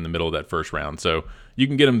 sort of in the middle of that first round. So you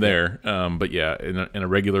can get him there. But yeah, in a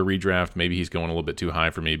regular redraft, maybe he's going a little bit too high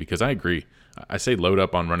for me because I agree. I say load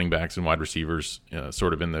up on running backs and wide receivers,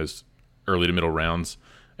 sort of in those early to middle rounds,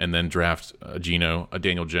 and then draft a Geno, a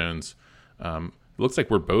Daniel Jones. It looks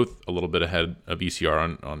like we're both a little bit ahead of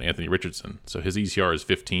ECR on Anthony Richardson. So his ECR is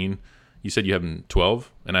 15. You said you have him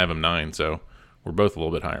 12, and I have him 9. So we're both a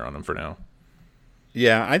little bit higher on him for now.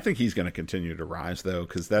 Yeah, I think he's going to continue to rise, though,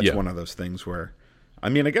 because that's one of those things where, I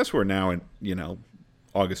mean, I guess we're now in,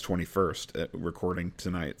 August 21st recording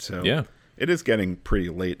tonight. So it is getting pretty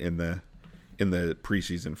late in the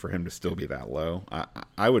preseason for him to still be that low.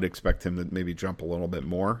 I would expect him to maybe jump a little bit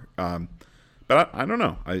more. But I don't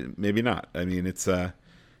know. Maybe not. I mean, it's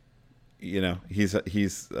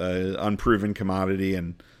he's an unproven commodity,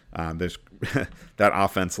 and there's that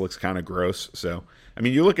offense looks kind of gross. So I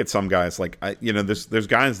mean, you look at some guys like there's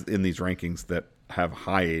guys in these rankings that have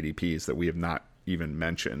high ADPs that we have not even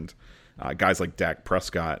mentioned. Guys like Dak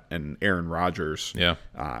Prescott and Aaron Rodgers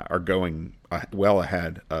are going well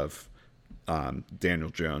ahead of Daniel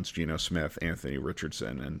Jones, Geno Smith, Anthony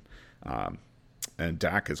Richardson, and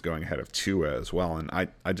Dak is going ahead of Tua as well, and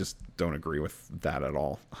I just don't agree with that at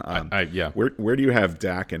all. Where do you have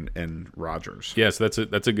Dak and Rodgers? Yes, that's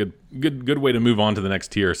a good way to move on to the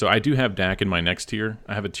next tier. So I do have Dak in my next tier.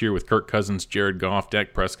 I have a tier with Kirk Cousins, Jared Goff,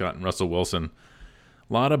 Dak Prescott, and Russell Wilson.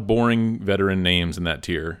 A lot of boring veteran names in that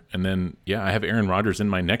tier, and then I have Aaron Rodgers in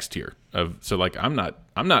my next tier. I'm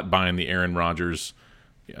not buying the Aaron Rodgers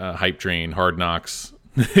hype train, Hard Knocks,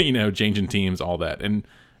 changing teams, all that, and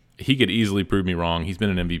he could easily prove me wrong. He's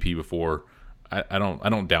been an MVP before. I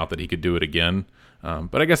don't doubt that he could do it again.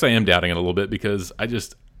 But I guess I am doubting it a little bit because I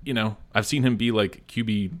just, I've seen him be like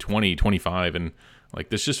QB 20, 25, and like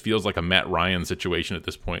this just feels like a Matt Ryan situation at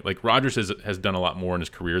this point. Like Rodgers has done a lot more in his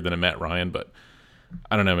career than a Matt Ryan, but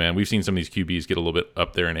I don't know, man. We've seen some of these QBs get a little bit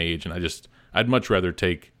up there in age, and I'd much rather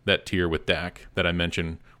take that tier with Dak that I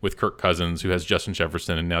mentioned with Kirk Cousins, who has Justin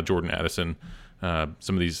Jefferson and now Jordan Addison.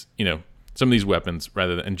 Some of these weapons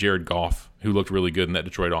and Jared Goff, who looked really good in that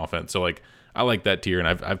Detroit offense. So like I like that tier, and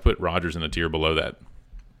I've put Rodgers in a tier below that.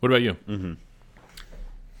 What about you? Mm-hmm.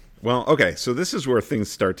 Well, okay, so this is where things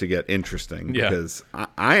start to get interesting because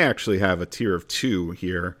I actually have a tier of 2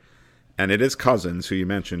 here, and it is Cousins, who you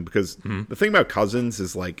mentioned, because the thing about Cousins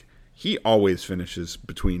is like he always finishes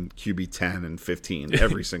between QB 10 and 15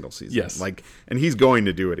 every single season. Yes. Like, and he's going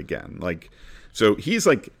to do it again. Like, so he's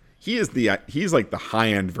like the high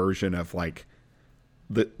end version of like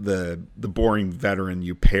the boring veteran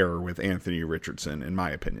you pair with Anthony Richardson, in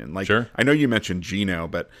my opinion. Like, sure. I know you mentioned Geno,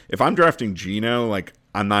 but if I'm drafting Geno, like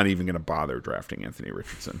I'm not even going to bother drafting Anthony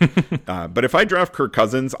Richardson. But if I draft Kirk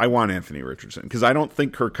Cousins, I want Anthony Richardson because I don't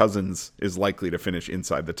think Kirk Cousins is likely to finish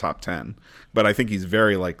inside the top 10, but I think he's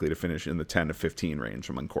very likely to finish in the 10 to 15 range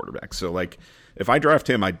among quarterbacks. So like if I draft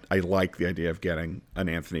him, I like the idea of getting an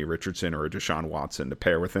Anthony Richardson or a Deshaun Watson to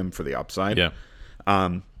pair with him for the upside. Yeah.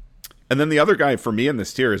 And then the other guy for me in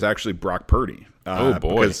this tier is actually Brock Purdy. Oh,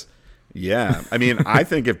 boy. Because, I mean, I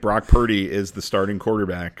think if Brock Purdy is the starting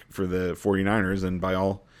quarterback for the 49ers, and by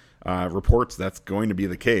all reports that's going to be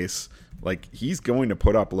the case, like he's going to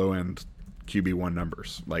put up low-end QB1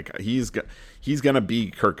 numbers. Like he's going to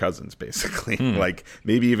be Kirk Cousins, basically. Like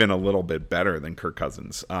maybe even a little bit better than Kirk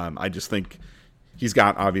Cousins. I just think he's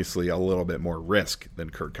got obviously a little bit more risk than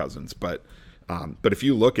Kirk Cousins. But if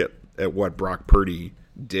you look at what Brock Purdy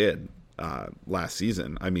did last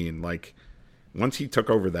season, I mean, like once he took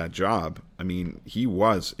over that job, I mean, he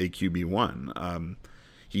was a QB1.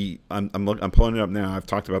 I'm pulling it up now. I've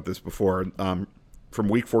talked about this before. From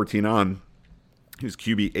week 14 on, he was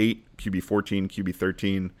QB8, QB14,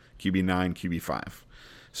 QB13, QB9, QB5.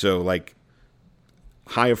 So like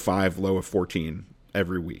high of 5, low of 14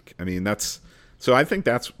 every week. I mean, I think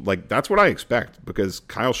that's what I expect because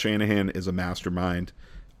Kyle Shanahan is a mastermind.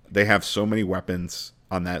 They have so many weapons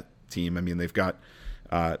on that team. I mean, they've got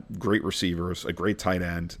great receivers, a great tight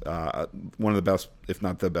end, one of the best, if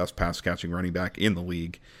not the best, pass-catching running back in the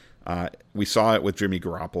league. We saw it with Jimmy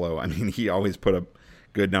Garoppolo. I mean, he always put up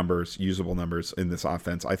good numbers, usable numbers in this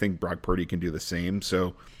offense. I think Brock Purdy can do the same.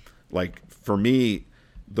 So, like, for me,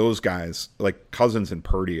 those guys, like Cousins and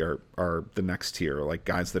Purdy, are the next tier, like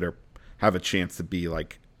guys that have a chance to be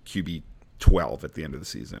like QB 12 at the end of the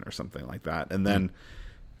season or something like that. And then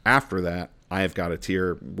after that, I have got a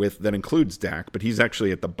tier that includes Dak, but he's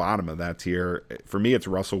actually at the bottom of that tier. For me, it's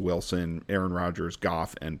Russell Wilson, Aaron Rodgers,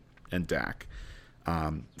 Goff, and Dak.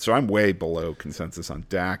 So I'm way below consensus on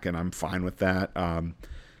Dak, and I'm fine with that.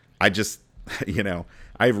 I just, I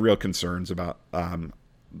have real concerns about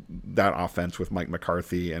that offense with Mike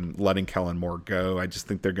McCarthy and letting Kellen Moore go. I just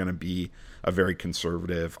think they're going to be a very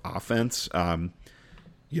conservative offense.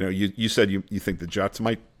 You said you think the Jets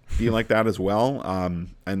might be like that as well,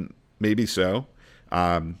 and maybe so.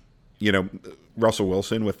 Russell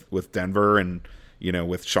Wilson with Denver, and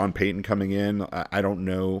with Sean Payton coming in, I don't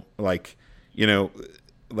know, like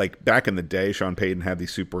back in the day, Sean Payton had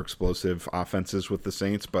these super explosive offenses with the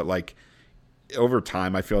Saints, but like over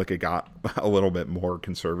time, I feel like it got a little bit more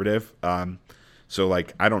conservative. So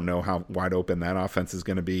like, I don't know how wide open that offense is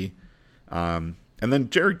going to be. And then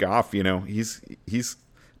Jared Goff, he's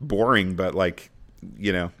boring, but like,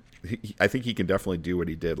 I think he can definitely do what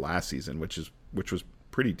he did last season, which was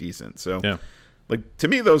pretty decent. So yeah. Like, to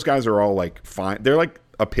me, those guys are all like fine. They're like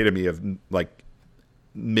epitome of like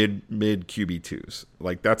mid QB2s.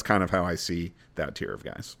 Like, that's kind of how I see that tier of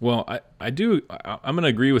guys. Well, I'm going to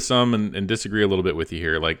agree with some and disagree a little bit with you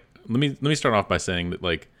here. Like, let me start off by saying that,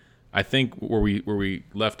 like, I think where we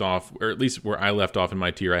left off, or at least where I left off in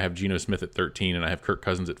my tier, I have Geno Smith at 13 and I have Kirk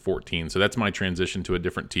Cousins at 14. So that's my transition to a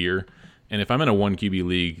different tier. And if I'm in a 1 QB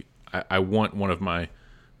league, I want one of my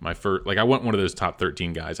first, like, I want one of those top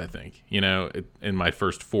 13 guys, I think, in my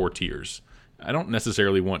first 4 tiers. I don't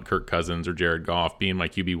necessarily want Kirk Cousins or Jared Goff being my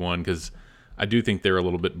QB1 because I do think they're a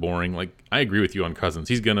little bit boring. Like, I agree with you on Cousins.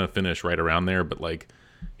 He's going to finish right around there, but, like,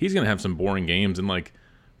 he's going to have some boring games. And, like,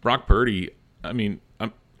 Brock Purdy, I mean,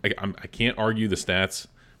 I can't argue the stats,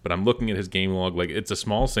 but I'm looking at his game log. Like, it's a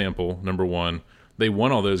small sample, number one. They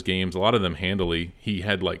won all those games, a lot of them handily. He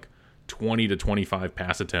had, like, 20 to 25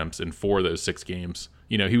 pass attempts in 4 of those 6 games.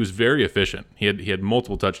 He was very efficient. He had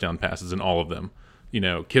multiple touchdown passes in all of them.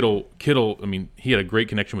 Kittle, I mean, he had a great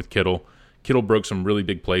connection with Kittle. Kittle broke some really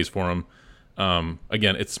big plays for him.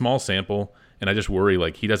 Again, it's small sample, and I just worry,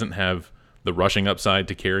 like, he doesn't have the rushing upside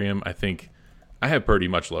to carry him. I think I have Purdy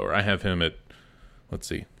much lower. I have him at, let's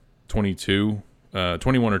see, 22,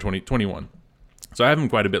 21 or 21. So I have him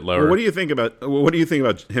quite a bit lower. Well, what do you think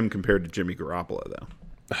about him compared to Jimmy Garoppolo, though?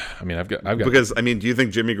 I mean, I've got because, I mean, do you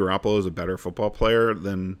think Jimmy Garoppolo is a better football player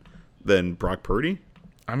than Brock Purdy?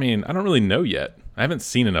 I mean, I don't really know yet. I haven't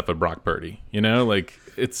seen enough of Brock Purdy. Like,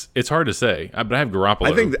 it's hard to say. But I have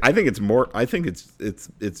Garoppolo. I think it's more. I think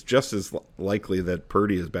it's just as likely that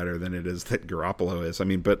Purdy is better than it is that Garoppolo is. I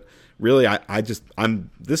mean, but really,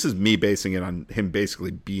 this is me basing it on him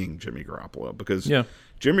basically being Jimmy Garoppolo, because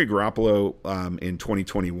Jimmy Garoppolo in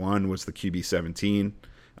 2021 was the QB 17.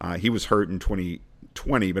 He was hurt in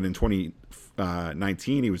 2020, but in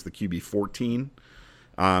 2019 he was the QB 14.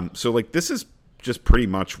 So like, this is just pretty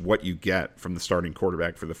much what you get from the starting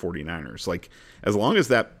quarterback for the 49ers. Like, as long as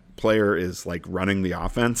that player is like running the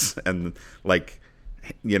offense and like,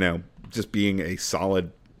 just being a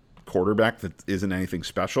solid quarterback that isn't anything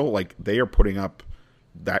special, like, they are putting up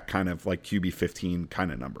that kind of like QB 15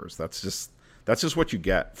 kind of numbers. That's just what you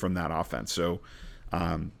get from that offense. So,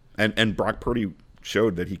 and Brock Purdy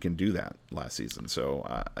showed that he can do that last season. So,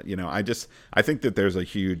 I think that there's a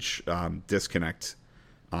huge disconnect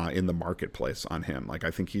in the marketplace on him. Like,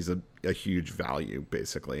 I think he's a huge value,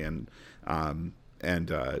 basically. And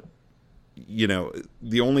the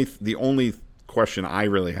only question I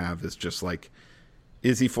really have is just like,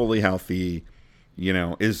 is he fully healthy?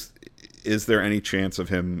 Is there any chance of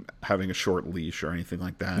him having a short leash or anything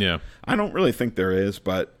like that? Yeah. I don't really think there is,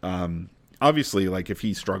 but obviously, like, if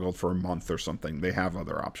he struggled for a month or something, they have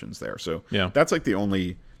other options there. So that's like the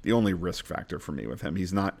only risk factor for me with him.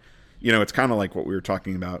 He's not, it's kind of like what we were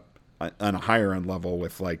talking about on a higher end level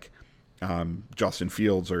with like Justin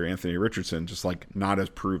Fields or Anthony Richardson, just like not as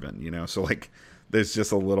proven, so like there's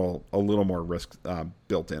just a little more risk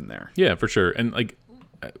built in there. Yeah, for sure. And like,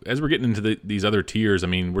 as we're getting into these other tiers, I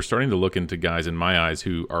mean, we're starting to look into guys in my eyes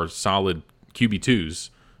who are solid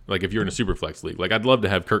QB2s. Like, if you're in a super flex league, like, I'd love to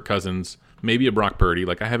have Kirk Cousins, maybe a Brock Purdy.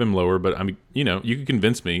 Like, I have him lower, but I mean, you could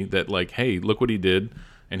convince me that, like, hey, look what he did,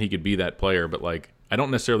 and he could be that player. But like, I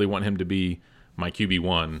don't necessarily want him to be my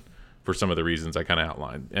QB1 for some of the reasons I kind of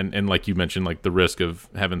outlined. And like you mentioned, like, the risk of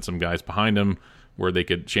having some guys behind him where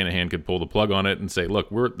Shanahan could pull the plug on it and say, look,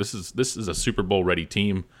 this is a Super Bowl ready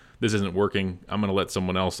team. This isn't working. I'm going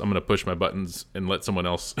to push my buttons and let someone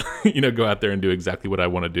else, go out there and do exactly what I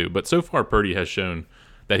want to do. But so far, Purdy has shown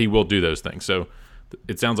that he will do those things. So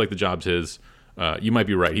it sounds like the job's his. You might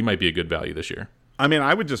be right. He might be a good value this year. I mean,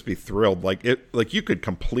 I would just be thrilled. Like, you could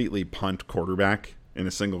completely punt quarterback in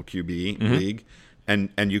a single QB league,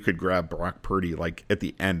 and you could grab Brock Purdy like at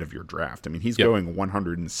the end of your draft. I mean, he's going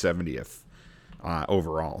 170th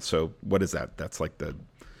overall. So what is that? That's like the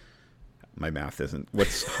my math isn't.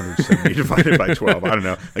 What's 170 divided by 12? I don't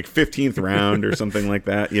know, like 15th round or something like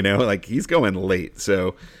that. Like he's going late.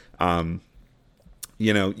 So,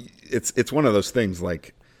 it's one of those things.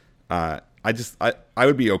 Like, I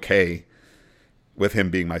would be okay with him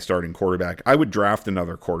being my starting quarterback. I would draft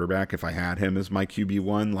another quarterback if I had him as my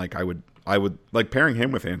QB1. Like I would like pairing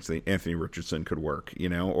him with Anthony Richardson could work.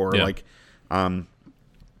 Or like,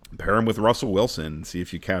 pair him with Russell Wilson, see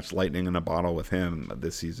if you catch lightning in a bottle with him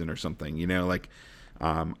this season or something, like,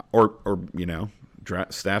 or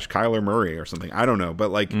stash Kyler Murray or something. I don't know,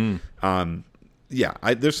 but like,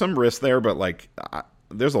 there's some risk there, but like,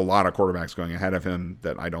 there's a lot of quarterbacks going ahead of him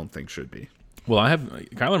that I don't think should be. Well, I have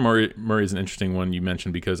Kyler Murray is an interesting one you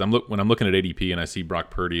mentioned because when I'm looking at ADP and I see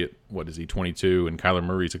Brock Purdy at 22, and Kyler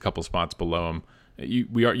Murray's a couple spots below him.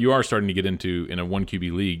 You are starting to get into, in a 1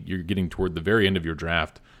 QB league, you're getting toward the very end of your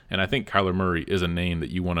draft. And I think Kyler Murray is a name that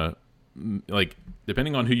you want to, like,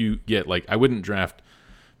 depending on who you get. Like, I wouldn't draft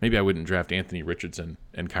Anthony Richardson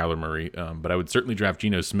and Kyler Murray, but I would certainly draft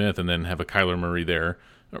Geno Smith and then have a Kyler Murray there,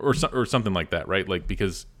 or something like that, right? Like,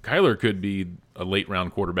 because Kyler could be a late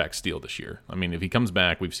round quarterback steal this year. I mean, if he comes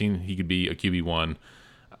back, we've seen he could be a QB1.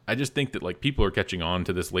 I just think that, like, people are catching on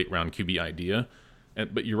to this late round QB idea.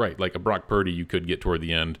 But you're right, like a Brock Purdy you could get toward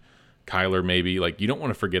the end. Kyler maybe. Like, you don't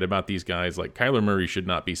want to forget about these guys. Like, Kyler Murray should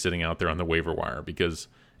not be sitting out there on the waiver wire, because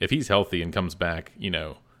if he's healthy and comes back,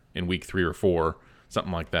 in week 3 or 4,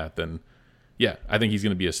 something like that, then yeah, I think he's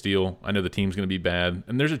going to be a steal. I know the team's going to be bad,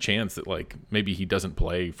 and there's a chance that, like, maybe he doesn't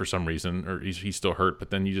play for some reason, or he's still hurt, but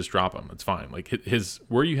then you just drop him. It's fine. Like,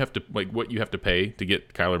 what you have to pay to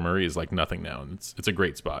get Kyler Murray is like nothing now, and it's a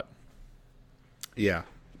great spot. Yeah,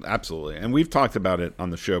 absolutely. And we've talked about it on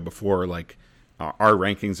the show before. Like, our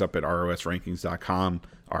rankings up at rosrankings.com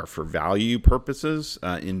are for value purposes,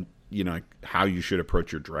 in how you should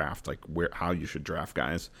approach your draft, like how you should draft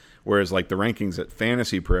guys. Whereas like the rankings at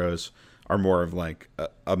Fantasy Pros are more of like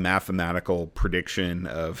a mathematical prediction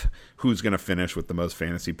of who's going to finish with the most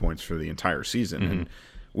fantasy points for the entire season. Mm-hmm. And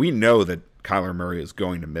we know that Kyler Murray is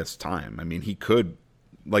going to miss time. I mean, he could,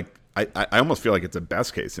 like, I almost feel like it's a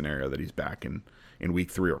best case scenario that he's back in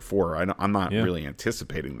week 3 or 4. I'm not really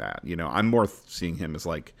anticipating that. I'm more seeing him as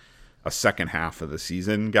like a second half of the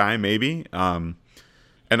season guy, maybe. And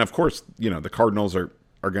of course, the Cardinals are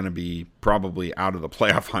going to be probably out of the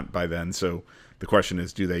playoff hunt by then. So the question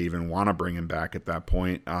is, do they even want to bring him back at that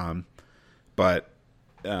point? But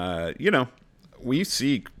we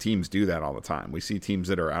see teams do that all the time. We see teams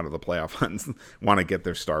that are out of the playoff hunt want to get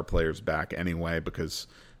their star players back anyway, because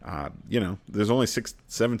there's only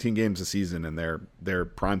 17 games a season, and they're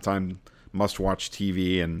primetime must-watch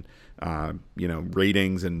TV, and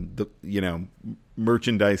ratings, and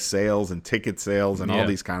merchandise sales and ticket sales and all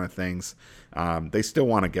these kind of things. They still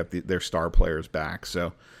want to get their star players back.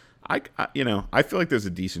 So I feel like there's a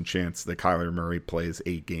decent chance that Kyler Murray plays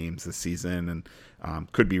 8 games this season,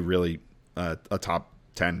 and could be really a top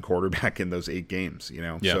 10 quarterback in those 8 games.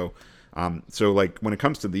 So like when it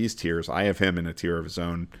comes to these tiers, I have him in a tier of his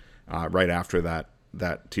own, right after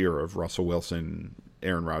that tier of Russell Wilson,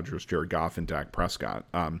 Aaron Rodgers, Jared Goff, and Dak Prescott.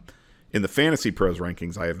 In the Fantasy Pros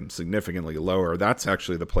rankings, I have him significantly lower. That's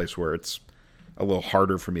actually the place where it's a little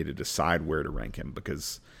harder for me to decide where to rank him,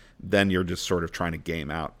 because then you're just sort of trying to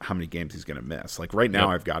game out how many games he's going to miss. Like right now,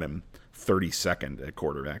 I've got him 32nd at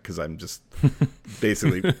quarterback, because I'm just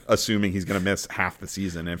basically assuming he's going to miss half the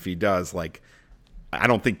season. And if he does, like, I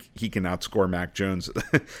don't think he can outscore Mac Jones.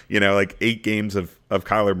 Like 8 games of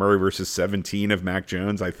Kyler Murray versus 17 of Mac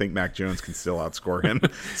Jones. I think Mac Jones can still outscore him.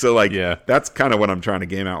 So like, that's kind of what I'm trying to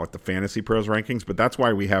game out with the Fantasy Pros rankings. But that's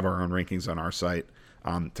why we have our own rankings on our site,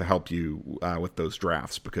 to help you with those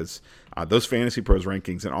drafts, because those Fantasy Pros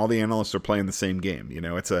rankings and all the analysts are playing the same game.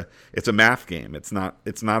 It's a math game. It's not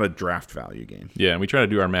a draft value game. Yeah, and we try to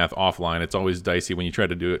do our math offline. It's always dicey when you try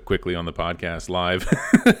to do it quickly on the podcast live.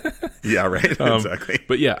 Yeah, right. Exactly.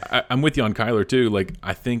 But yeah, I'm with you on Kyler too. Like,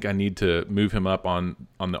 I think I need to move him up on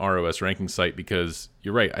the ROS ranking site, because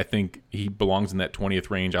you're right. I think he belongs in that 20th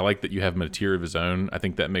range. I like that you have him in a tier of his own. I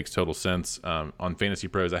think that makes total sense. On Fantasy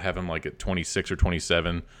Pros, I have him like at 26 or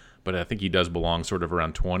 27, but I think he does belong sort of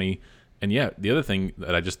around 20. And yeah, the other thing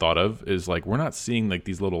that I just thought of is, like, we're not seeing like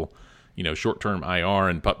these little, short-term IR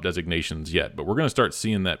and PUP designations yet, but we're going to start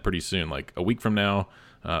seeing that pretty soon. Like a week from now,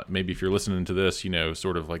 maybe if you're listening to this,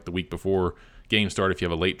 sort of like the week before game start, if you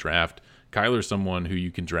have a late draft, Kyler's someone who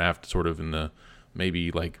you can draft sort of in the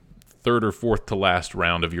maybe like 3rd or 4th to last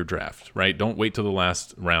round of your draft, right? Don't wait till the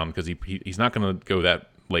last round, because he's not going to go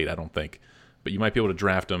that late, I don't think. But you might be able to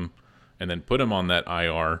draft him and then put him on that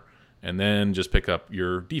IR, and then just pick up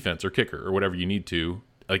your defense or kicker or whatever you need to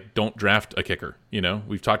like don't draft a kicker.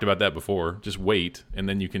 We've talked about that before. Just wait, and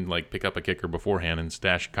then you can like pick up a kicker beforehand and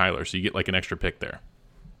stash Kyler, so you get like an extra pick there.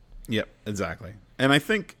 Yep, exactly. And I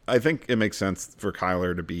think it makes sense for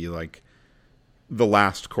Kyler to be like the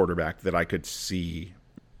last quarterback that I could see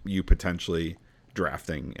you potentially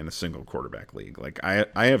drafting in a single quarterback league. Like I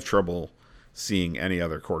have trouble seeing any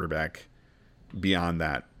other quarterback beyond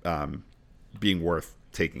that being worth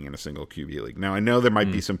taking in a single QB league. Now I know there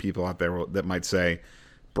might be some people out there that might say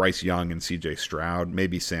Bryce Young and CJ Stroud,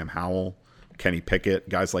 maybe Sam Howell, Kenny Pickett,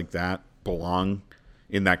 guys like that belong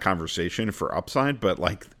in that conversation for upside, but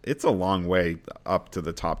like it's a long way up to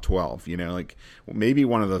the top 12, like maybe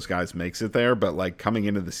one of those guys makes it there, but like coming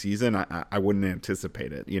into the season, I wouldn't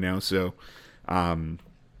anticipate it, so, I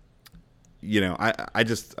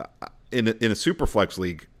just, in a super flex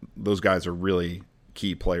league, those guys are really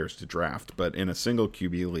key players to draft, but in a single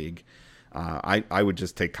QB league, I would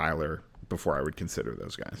just take Kyler before I would consider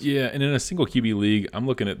those guys. Yeah, and in a single QB league, I'm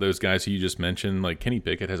looking at those guys who you just mentioned. Like Kenny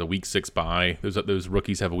Pickett has a week 6 bye. Those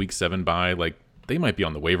rookies have a week 7 bye. Like they might be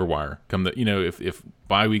on the waiver wire. If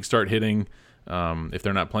bye weeks start hitting, if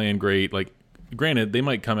they're not playing great. Like granted, they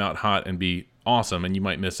might come out hot and be awesome, and you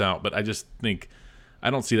might miss out. But I just think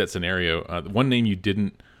I don't see that scenario. One name you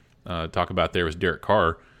didn't talk about there was Derek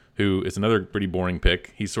Carr, who is another pretty boring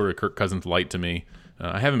pick. He's sort of Kirk Cousins light to me.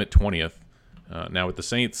 I have him at 20th. Now with the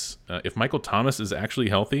Saints, if Michael Thomas is actually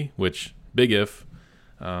healthy, which big if,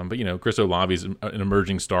 but Chris Olave's an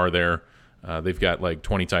emerging star there. They've got like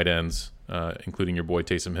 20 tight ends, including your boy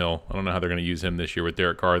Taysom Hill. I don't know how they're going to use him this year with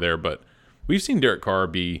Derek Carr there, but we've seen Derek Carr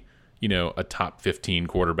be, a top 15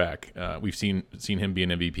 quarterback. We've seen him be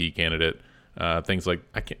an MVP candidate. Things like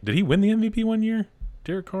did he win the MVP one year,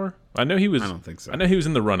 Derek Carr? I know he was. I don't think so. I know he was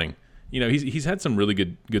in the running. He's had some really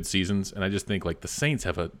good seasons, and I just think like the Saints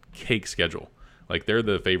have a cake schedule. Like they're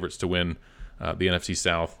the favorites to win the NFC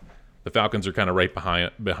South. The Falcons are kind of right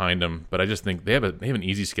behind them, but I just think they have an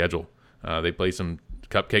easy schedule. They play some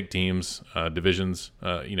cupcake teams, divisions,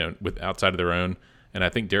 with outside of their own, and I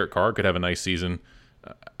think Derek Carr could have a nice season.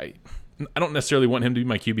 I don't necessarily want him to be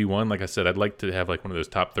my QB1. Like I said, I'd like to have like one of those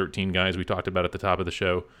top 13 guys we talked about at the top of the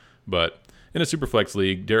show, but in a Superflex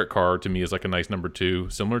league, Derek Carr to me is like a nice number 2,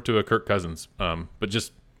 similar to a Kirk Cousins, but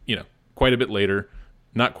just quite a bit later.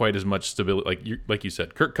 Not quite as much stability. Like you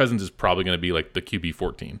said, Kirk Cousins is probably going to be like the QB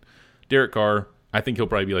 14. Derek Carr, I think he'll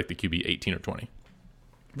probably be like the QB 18 or 20.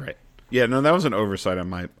 Right. Yeah. No, that was an oversight on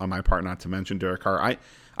my part not to mention Derek Carr. I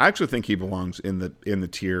actually think he belongs in the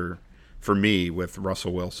tier for me with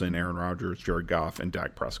Russell Wilson, Aaron Rodgers, Jared Goff, and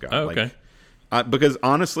Dak Prescott. Oh, okay. Because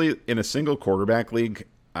honestly, in a single quarterback league,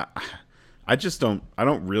 I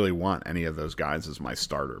don't really want any of those guys as my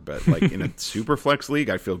starter, but like in a super flex league,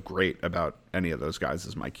 I feel great about any of those guys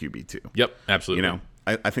as my QB2. Yep, absolutely.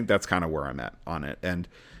 I think that's kind of where I'm at on it. And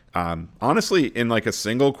honestly, in like a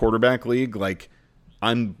single quarterback league, like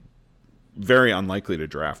I'm very unlikely to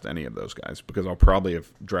draft any of those guys because I'll probably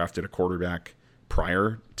have drafted a quarterback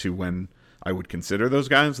prior to when I would consider those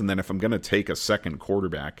guys. And then if I'm going to take a second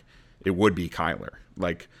quarterback, it would be Kyler,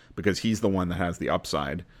 like because he's the one that has the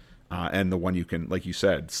upside. And the one you can, like you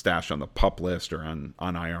said, stash on the PUP list or on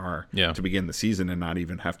IR to begin the season and not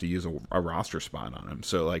even have to use a roster spot on him.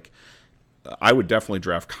 So, like, I would definitely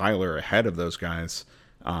draft Kyler ahead of those guys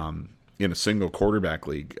in a single quarterback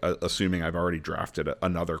league, assuming I've already drafted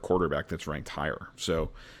another quarterback that's ranked higher.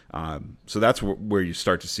 So that's where you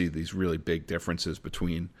start to see these really big differences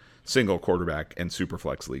between single quarterback and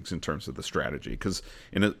superflex leagues in terms of the strategy. Because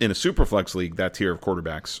in a superflex league, that tier of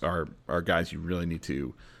quarterbacks are guys you really need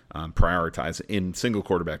to prioritize. In single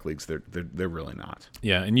quarterback leagues, they're really not.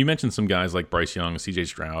 Yeah, and you mentioned some guys like Bryce Young, CJ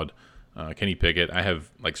Stroud, Kenny Pickett. I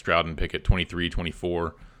have like Stroud and Pickett 23,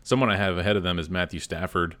 24. Someone I have ahead of them is Matthew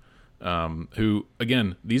Stafford, who,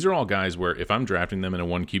 again, these are all guys where if I'm drafting them in a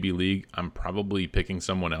 1 QB league, I'm probably picking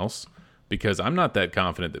someone else because I'm not that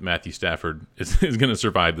confident that Matthew Stafford is going to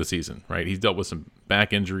survive the season, right? He's dealt with some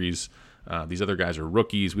back injuries. These other guys are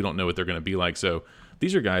rookies. We don't know what they're going to be like. So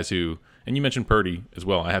these are guys who, and you mentioned Purdy as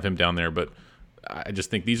well. I have him down there, but I just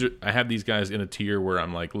think I have these guys in a tier where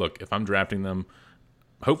I'm like, look, if I'm drafting them,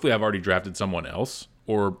 hopefully I've already drafted someone else,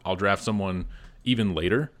 or I'll draft someone even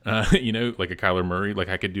later, like a Kyler Murray. Like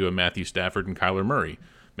I could do a Matthew Stafford and Kyler Murray.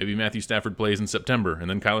 Maybe Matthew Stafford plays in September, and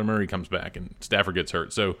then Kyler Murray comes back, and Stafford gets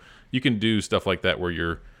hurt. So you can do stuff like that where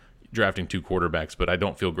you're drafting 2 quarterbacks, but I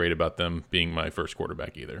don't feel great about them being my first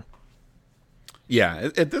quarterback either. Yeah,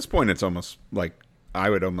 at this point, it's almost like I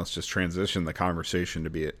would almost just transition the conversation to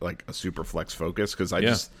be like a super flex focus because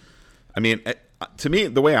to me,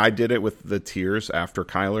 the way I did it with the tiers after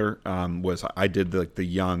Kyler was I did like the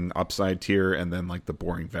young upside tier and then like the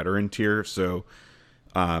boring veteran tier. So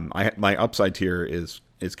my upside tier is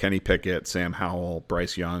Kenny Pickett, Sam Howell,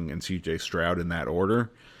 Bryce Young, and C.J. Stroud in that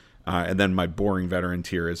order. And then my boring veteran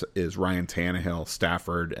tier is Ryan Tannehill,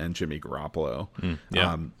 Stafford, and Jimmy Garoppolo.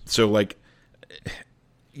 So like,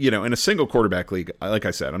 in a single quarterback league, like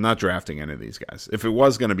I said, I'm not drafting any of these guys. If it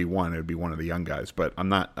was going to be one, it would be one of the young guys. But I'm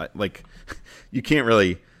not like, you can't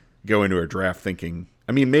really go into a draft thinking.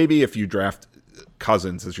 I mean, maybe if you draft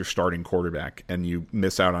Cousins as your starting quarterback and you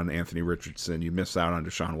miss out on Anthony Richardson, you miss out on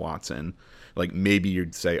Deshaun Watson, like maybe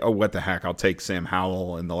you'd say, oh, what the heck, I'll take Sam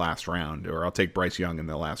Howell in the last round, or I'll take Bryce Young in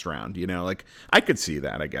the last round. Like I could see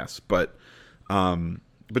that, I guess. But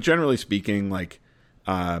generally speaking, like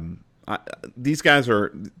these guys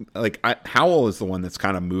are like Howell is the one that's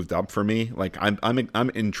kind of moved up for me. Like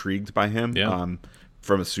I'm intrigued by him.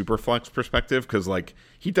 From a super flex perspective, because like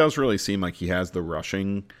he does really seem like he has the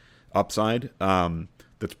rushing upside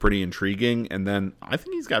that's pretty intriguing, and then I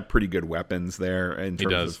think he's got pretty good weapons there in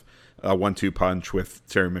terms of a 1-2 punch with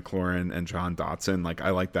Terry McLaurin and John Dotson. Like I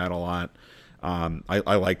like that a lot. I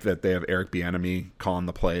like that they have Eric Bieniemy calling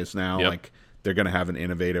the plays now. Like they're going to have an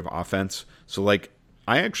innovative offense. So like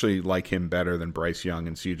I actually like him better than Bryce Young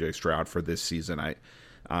and CJ Stroud for this season.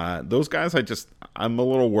 Those guys, I'm a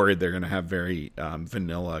little worried they're going to have very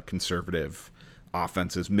vanilla conservative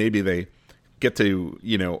offenses. Maybe they get to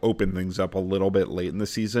open things up a little bit late in the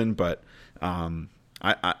season, but I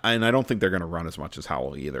don't think they're going to run as much as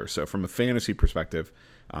Howell either. So from a fantasy perspective,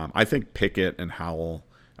 I think Pickett and Howell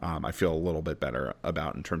I feel a little bit better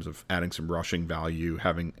about in terms of adding some rushing value,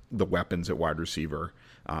 having the weapons at wide receiver.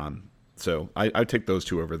 So I take those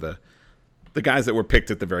two over the guys that were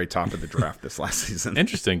picked at the very top of the draft this last season.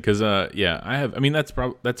 Interesting, because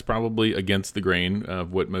that's probably against the grain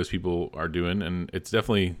of what most people are doing, and it's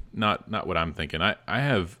definitely not what I'm thinking. I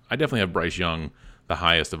definitely have Bryce Young the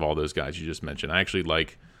highest of all those guys you just mentioned. I actually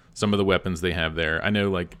like some of the weapons they have there. I know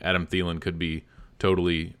like Adam Thielen could be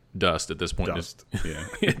totally dust at this point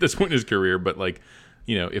at this point in his career, but like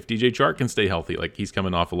if DJ Chark can stay healthy, like he's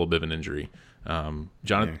coming off a little bit of an injury.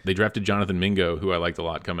 They drafted Jonathan Mingo, who I liked a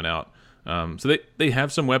lot coming out. So they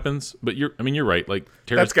have some weapons, but you're right. Like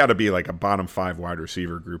that's got to be like a bottom 5 wide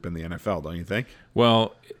receiver group in the NFL, don't you think?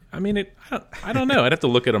 Well, I mean, I don't know. I'd have to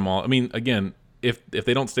look at them all. I mean, again, if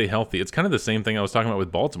they don't stay healthy, it's kind of the same thing I was talking about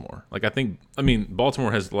with Baltimore. Like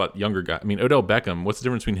Baltimore has a lot younger guys. I mean, Odell Beckham. What's the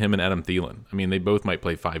difference between him and Adam Thielen? I mean, they both might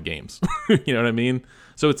play 5 games. You know what I mean?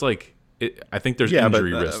 So it's like I think there's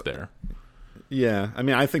injury risk there. Yeah, I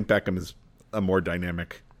mean, I think Beckham is a more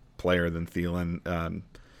dynamic player than Thielen.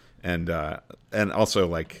 And also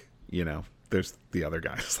like there's the other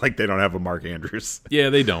guys like they don't have a Mark Andrews. Yeah,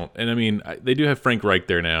 they don't. And I mean they do have Frank Reich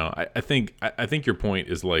there now. I think your point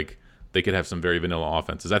is like they could have some very vanilla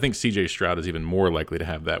offenses. I think CJ Stroud is even more likely to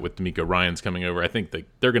have that with D'Amico Ryans coming over. I think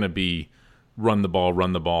they're going to be run the ball,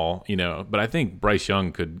 but I think Bryce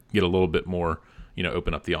Young could get a little bit more,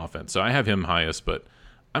 open up the offense. So I have him highest, but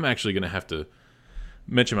I'm actually going to have to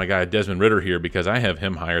mention my guy Desmond Ridder here because I have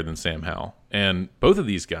him higher than Sam Howell. And both of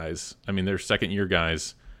these guys, I mean, they're second-year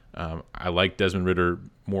guys. I like Desmond Ridder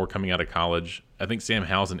more coming out of college. I think Sam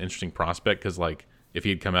Howell's an interesting prospect because, like, if he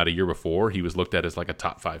had come out a year before, he was looked at as like a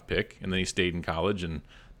top 5 pick, and then he stayed in college and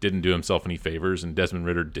didn't do himself any favors, and Desmond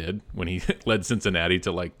Ridder did when he led Cincinnati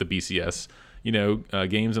to like the BCS,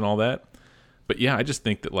 games and all that. But yeah, I just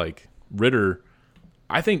think that like Ridder,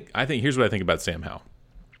 I think here's what I think about Sam Howell.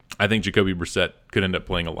 I think Jacoby Brissett could end up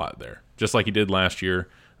playing a lot there, just like he did last year.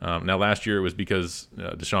 Now, last year it was because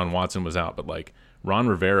Deshaun Watson was out, but like Ron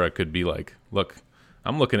Rivera could be like, look,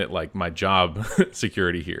 I'm looking at like my job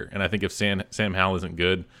security here, and I think if Sam Howell isn't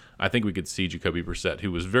good, I think we could see Jacoby Brissett,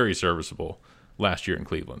 who was very serviceable last year in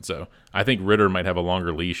Cleveland. So I think Ridder might have a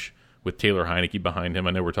longer leash with Taylor Heineke behind him.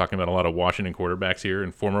 I know we're talking about a lot of Washington quarterbacks here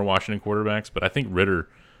and former Washington quarterbacks, but I think Ridder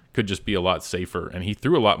could just be a lot safer, and he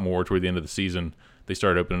threw a lot more toward the end of the season. They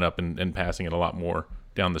started opening up and passing it a lot more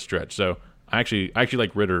down the stretch. So I actually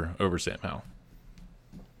like Ridder over Sam Howell.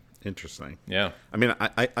 Interesting. Yeah. I mean,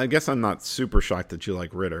 I guess I'm not super shocked that you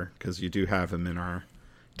like Ridder because you do have him in our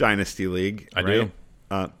Dynasty League. I do.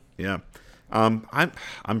 Yeah.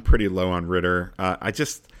 I'm pretty low on Ridder. I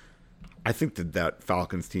think that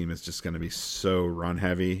Falcons team is just going to be so run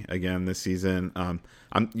heavy again this season.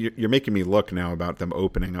 You're making me look now about them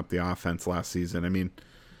opening up the offense last season. I mean,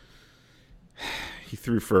 he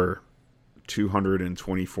threw for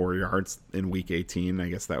 224 yards in week 18. I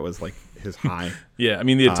guess that was like his high. Yeah, I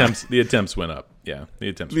mean the attempts went up. Yeah, the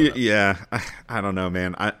attempts went up. Yeah, I don't know,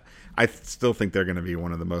 man. I still think they're going to be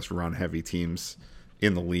one of the most run heavy teams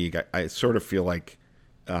in the league. I sort of feel like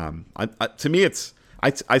to me it's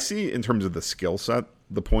I see in terms of the skill set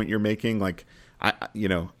the point you're making. Like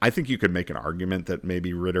I think you could make an argument that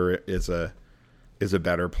maybe Ritter is a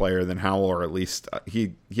better player than Howell, or at least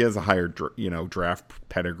he has a higher draft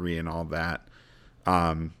pedigree and all that.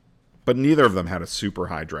 But neither of them had a super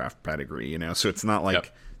high draft pedigree, so it's not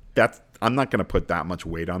like that's. I'm not going to put that much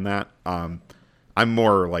weight on that. I'm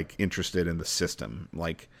more like interested in the system.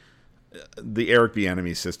 Like the Eric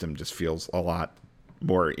Bieniemy system just feels a lot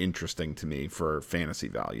more interesting to me for fantasy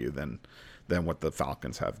value than what the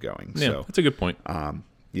Falcons have going. Yeah, so that's a good point.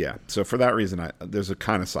 Yeah, so for that reason, there's a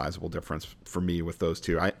kind of sizable difference for me with those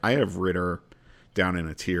two. I have Ritter down in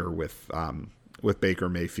a tier with Baker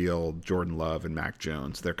Mayfield, Jordan Love, and Mac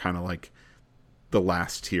Jones. They're kind of like the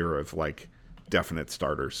last tier of like definite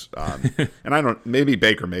starters. And maybe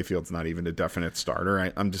Baker Mayfield's not even a definite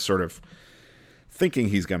starter. I'm just sort of thinking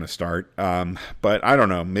he's going to start. But I don't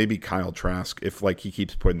know. Maybe Kyle Trask, if like he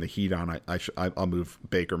keeps putting the heat on, I'll move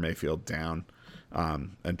Baker Mayfield down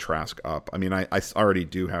and Trask up. I mean, I already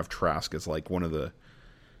do have Trask as like one of the,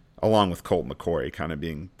 along with Colt McCoy, kind of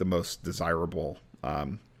being the most desirable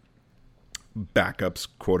backups,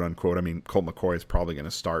 quote unquote. I mean, Colt McCoy is probably going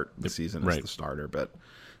to start the season as the starter, but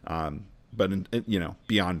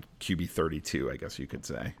beyond QB 32, I guess you could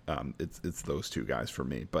say, it's those two guys for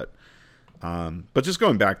me. But just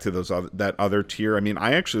going back to that other tier, I mean,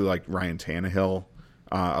 I actually like Ryan Tannehill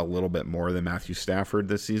a little bit more than Matthew Stafford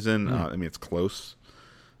this season. I mean, it's close,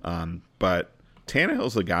 but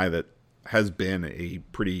Tannehill's a guy that has been a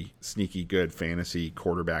pretty sneaky good fantasy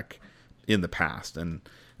quarterback in the past, and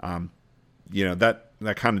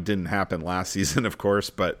that kind of didn't happen last season, of course,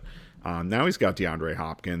 but now he's got DeAndre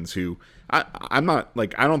Hopkins, who I'm not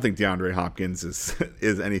like, I don't think DeAndre Hopkins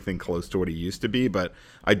is anything close to what he used to be, but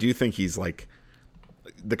I do think he's like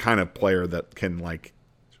the kind of player that can like,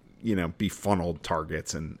 be funneled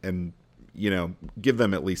targets and give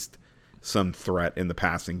them at least some threat in the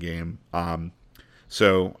passing game.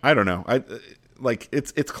 So I don't know.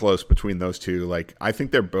 It's close between those two. Like, I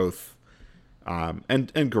think they're both,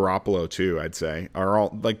 and Garoppolo too, I'd say, are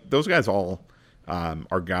all like, those guys all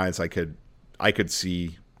are guys I could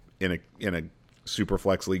see in a super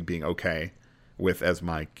flex league being okay with as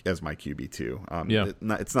my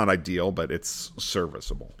QB2. It's not ideal, but it's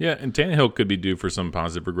serviceable. Yeah, and Tannehill could be due for some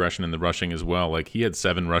positive progression in the rushing as well. Like, he had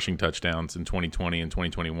 7 rushing touchdowns in 2020 and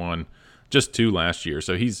 2021, just 2 last year.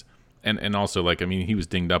 So he's and also, like, I mean, he was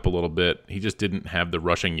dinged up a little bit. He just didn't have the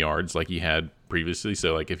rushing yards like he had previously.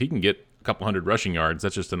 So like, if he can get a couple hundred rushing yards,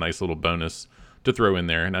 that's just a nice little bonus to throw in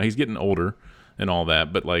there. Now he's getting older and all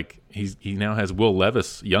that, but like, he now has Will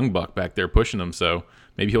Levis, young buck, back there pushing him. So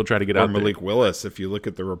maybe he'll try to get out there. Or Malik Willis. If you look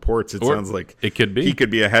at the reports, it sounds like it could be. He could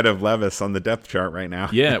be ahead of Levis on the depth chart right now.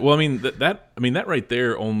 Yeah, well, I mean that right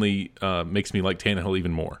there only makes me like Tannehill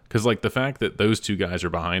even more, because like the fact that those two guys are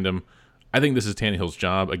behind him, I think this is Tannehill's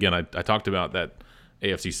job. Again, I talked about that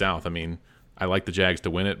AFC South. I mean, I like the Jags to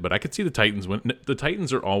win it, but I could see the Titans win. The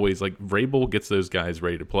Titans are always like, Vrabel gets those guys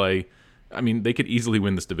ready to play. I mean, they could easily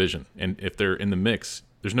win this division, and if they're in the mix,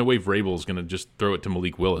 there's no way Vrabel is going to just throw it to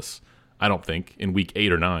Malik Willis. I don't think in week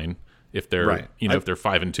 8 or 9 if they're if they're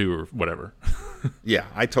 5-2 or whatever. Yeah,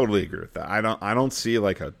 I totally agree with that. I don't see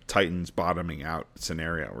like a Titans bottoming out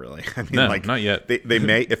scenario, really. I mean, no, like, not yet. They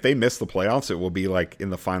may, if they miss the playoffs, it will be like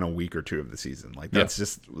in the final week or 2 of the season. Like, that's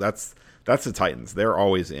that's the Titans. They're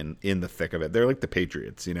always in the thick of it. They're like the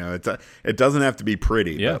Patriots, it doesn't have to be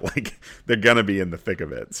pretty, but like, they're gonna be in the thick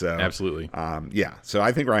of it. So absolutely. So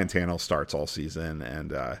I think Ryan Tannehill starts all season,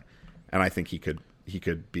 and I think he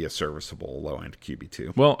could be a serviceable low-end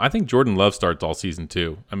QB2. Well, I think Jordan Love starts all season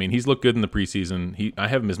too. I mean, he's looked good in the preseason. I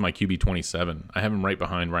have him as my QB 27. I have him right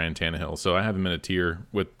behind Ryan Tannehill, so I have him in a tier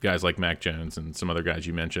with guys like Mac Jones and some other guys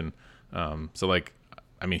you mentioned. So like,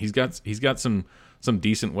 I mean, he's got some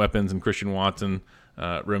decent weapons, and Christian Watson,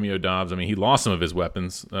 Romeo Doubs. I mean, he lost some of his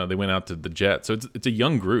weapons. They went out to the Jets, so it's a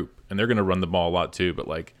young group, and they're going to run the ball a lot too. But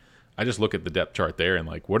like, I just look at the depth chart there, and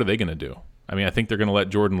like, what are they going to do? I mean, I think they're going to let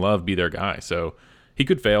Jordan Love be their guy. So he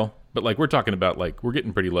could fail, but like, we're talking about like, we're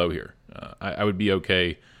getting pretty low here. I would be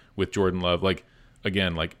okay with Jordan Love. Like,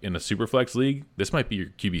 again, like in a super flex league, this might be your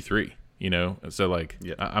QB3, So like,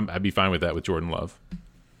 I'd be fine with that with Jordan Love.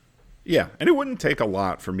 Yeah, and it wouldn't take a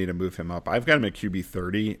lot for me to move him up. I've got him at QB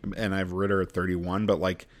 30, and I have Ritter at 31. But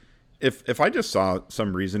like, if I just saw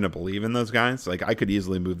some reason to believe in those guys, like, I could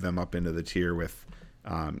easily move them up into the tier with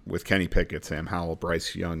Kenny Pickett, Sam Howell,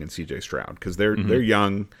 Bryce Young, and CJ Stroud, because they're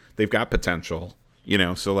young, they've got potential,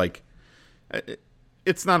 So like,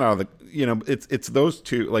 it's not out of the it's those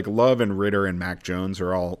two, like Love and Ritter and Mac Jones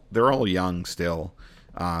they're all young still.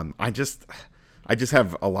 I just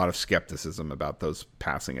have a lot of skepticism about those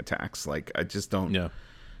passing attacks. Like, I just don't. Yeah.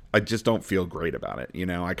 I just don't feel great about it.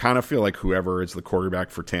 I kind of feel like whoever is the quarterback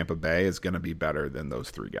for Tampa Bay is going to be better than those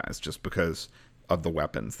three guys just because of the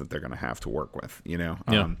weapons that they're going to have to work with.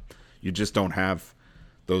 You just don't have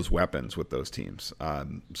those weapons with those teams.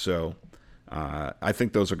 So I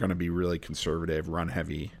think those are going to be really conservative,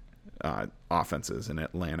 run-heavy offenses in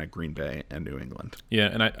Atlanta, Green Bay, and New England. Yeah,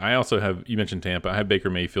 and I also have, you mentioned Tampa. I have Baker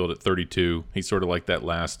Mayfield at 32. He's sort of like that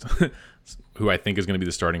last, who I think is going to be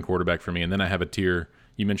the starting quarterback for me. And then I have a tier.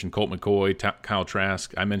 You mentioned Colt McCoy, Kyle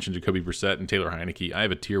Trask. I mentioned Jacoby Brissett and Taylor Heineke. I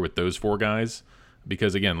have a tier with those four guys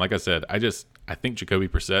because, again, like I said, I think Jacoby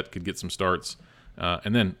Brissett could get some starts.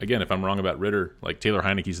 And then, again, if I'm wrong about Ritter, like Taylor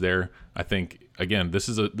Heineke's there, I think, again, this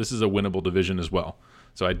is a winnable division as well.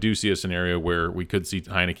 So I do see a scenario where we could see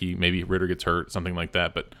Heineke, maybe Ritter gets hurt, something like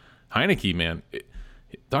that. But Heineke, man,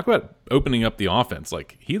 talk about opening up the offense.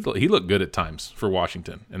 Like he looked good at times for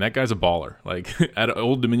Washington, and that guy's a baller. Like at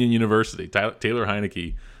Old Dominion University, Taylor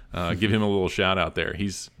Heineke, give him a little shout out there.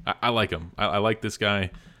 I like him. I like this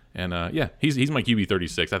guy, and he's my QB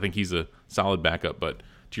 36. I think he's a solid backup. But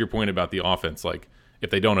to your point about the offense, like if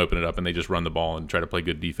they don't open it up and they just run the ball and try to play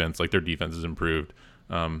good defense, like their defense has improved.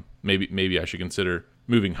 Maybe I should consider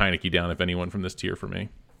moving Heineke down, if anyone, from this tier for me.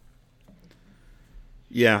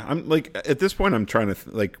 Yeah, I'm like at this point, I'm trying to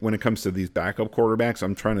like when it comes to these backup quarterbacks,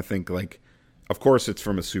 I'm trying to think like, of course, it's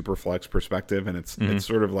from a super flex perspective, and it's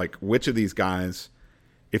sort of like which of these guys,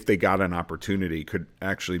 if they got an opportunity, could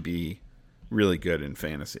actually be really good in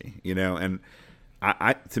fantasy, And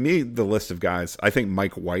I to me, the list of guys, I think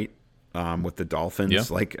Mike White with the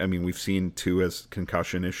Dolphins, we've seen Tua's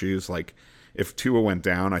concussion issues. Like if Tua went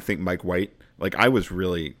down, I think Mike White. Like I was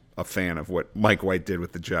really a fan of what Mike White did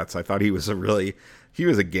with the Jets. I thought he was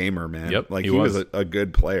a gamer, man. Yep, like he was a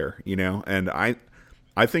good player, and I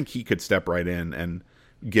think he could step right in and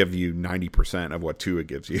give you 90% of what Tua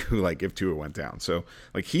gives you, like if Tua went down. So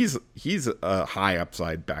like he's a high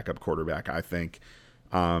upside backup quarterback, I think.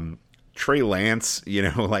 Trey Lance,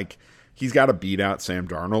 like he's got to beat out Sam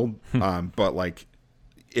Darnold. But like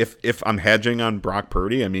if I'm hedging on Brock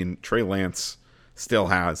Purdy, I mean Trey Lance still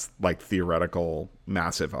has like theoretical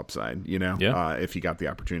massive upside, if he got the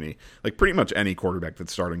opportunity. Like pretty much any quarterback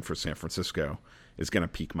that's starting for San Francisco is going to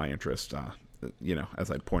pique my interest,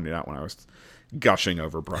 as I pointed out when I was gushing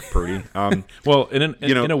over Brock Purdy. Well, in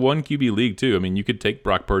a one QB league too, I mean, you could take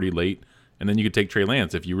Brock Purdy late and then you could take Trey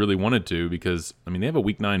Lance if you really wanted to, because I mean, they have a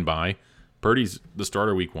week 9 bye. Purdy's the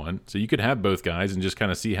starter week 1, so you could have both guys and just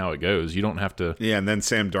kind of see how it goes. You don't have to. Yeah, and then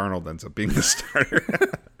Sam Darnold ends up being the starter.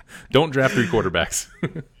 Don't draft 3 quarterbacks.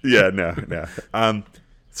 Yeah, no.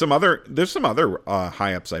 There's some other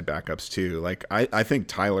high upside backups too. Like I think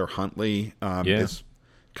Tyler Huntley is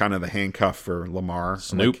kind of the handcuff for Lamar.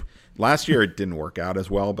 Snoop. Like, last year it didn't work out as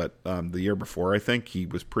well, but the year before I think he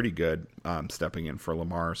was pretty good stepping in for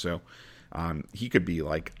Lamar. So he could be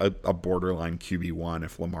like a borderline QB1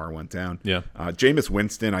 if Lamar went down. Yeah. Jameis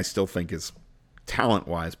Winston I still think is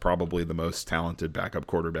talent-wise probably the most talented backup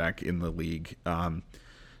quarterback in the league.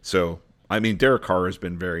 So, I mean, Derek Carr has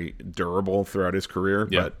been very durable throughout his career,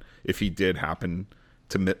 but if he did happen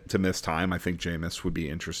to miss time, I think Jameis would be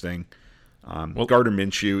interesting. Gardner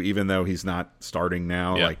Minshew, even though he's not starting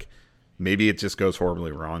now, like maybe it just goes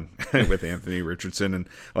horribly wrong with Anthony Richardson. And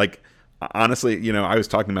like, honestly, I was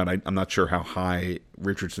talking about, I'm not sure how high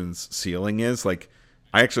Richardson's ceiling is. Like,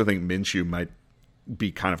 I actually think Minshew might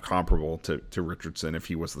be kind of comparable to Richardson if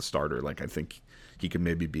he was the starter. Like, I think he could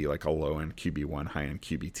maybe be like a low-end QB1, high-end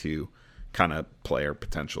QB2 kind of player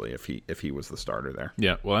potentially if he was the starter there.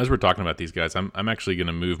 Yeah, well, as we're talking about these guys, I'm actually going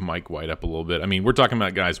to move Mike White up a little bit. I mean, we're talking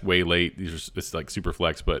about guys way late. It's like super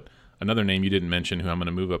flex, but another name you didn't mention who I'm going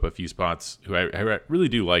to move up a few spots, who I really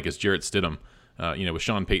do like, is Jarrett Stidham. With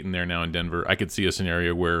Sean Payton there now in Denver, I could see a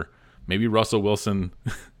scenario where maybe Russell Wilson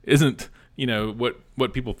isn't,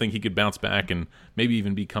 what people think he could bounce back and maybe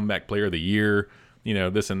even be comeback player of the year.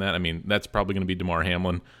 This and that. I mean, that's probably going to be DeMar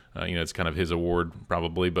Hamlin. It's kind of his award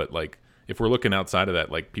probably. But, like, if we're looking outside of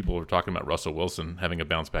that, like, people are talking about Russell Wilson having a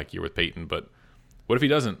bounce-back year with Peyton. But what if he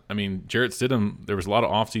doesn't? I mean, Jarrett Stidham, there was a lot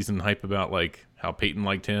of offseason hype about, like, how Peyton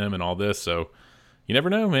liked him and all this. So you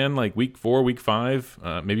never know, man. Like, week 4, week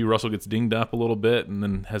 5, maybe Russell gets dinged up a little bit and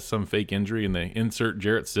then has some fake injury, and they insert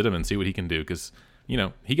Jarrett Stidham and see what he can do. Because,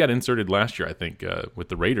 he got inserted last year, I think, with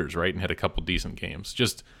the Raiders, right, and had a couple decent games.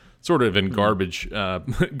 Just sort of in garbage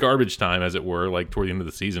time, as it were, like toward the end of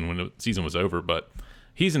the season when the season was over. But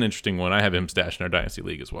he's an interesting one. I have him stashed in our Dynasty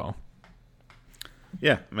League as well.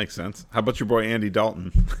 Yeah, makes sense. How about your boy Andy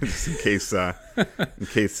Dalton? Just in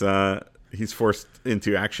case He's forced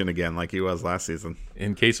into action again like he was last season.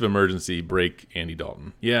 In case of emergency, break Andy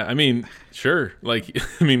Dalton. Yeah, I mean, sure. Like,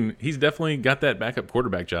 I mean, he's definitely got that backup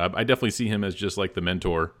quarterback job. I definitely see him as just like the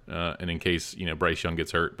mentor, and in case Bryce Young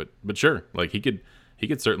gets hurt. But sure, like he could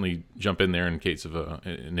certainly jump in there in case of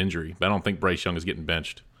an injury. But I don't think Bryce Young is getting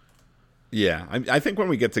benched. Yeah, I think when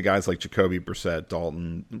we get to guys like Jacoby Brissett,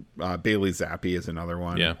 Dalton, Bailey Zappi is another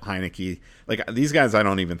one, Heineke, like these guys I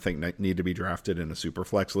don't even think need to be drafted in a super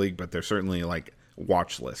flex league, but they're certainly like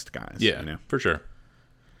watch list guys. Yeah, for sure.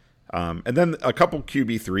 And then a couple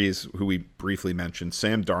QB3s who we briefly mentioned,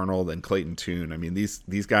 Sam Darnold and Clayton Tune. I mean, these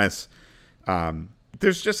guys,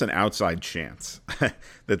 there's just an outside chance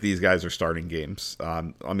that these guys are starting games.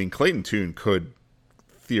 I mean, Clayton Tune could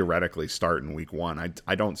theoretically start in week 1.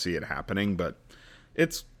 I don't see it happening, but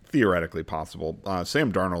it's theoretically possible.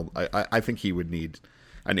 Sam Darnold, I think he would need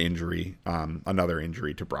an injury, another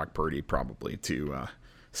injury to Brock Purdy probably to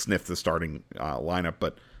sniff the starting lineup.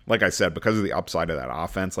 But like I said, because of the upside of that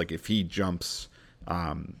offense, like if he jumps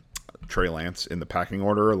Trey Lance in the packing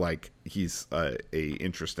order, like he's a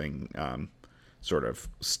interesting sort of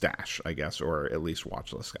stash, I guess, or at least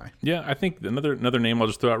watch list guy. Yeah, I think another name I'll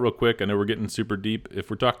just throw out real quick. I know we're getting super deep. If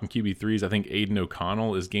we're talking QB3s, I think Aiden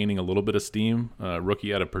O'Connell is gaining a little bit of steam,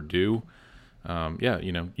 rookie out of Purdue. Yeah,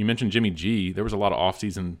 you mentioned Jimmy G. There was a lot of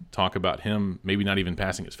offseason talk about him maybe not even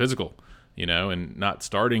passing his physical, and not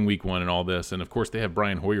starting week 1 and all this. And, of course, they have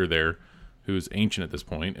Brian Hoyer there, who's ancient at this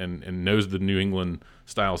point and knows the New England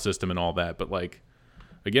style system and all that. But, like,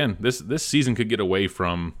 again, this season could get away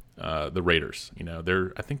from the Raiders. I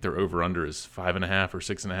think their over-under is 5.5 or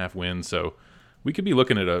 6.5 wins. So we could be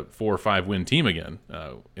looking at a 4 or 5 win team again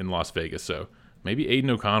in Las Vegas. So maybe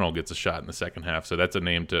Aiden O'Connell gets a shot in the second half. So that's a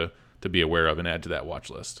name to be aware of and add to that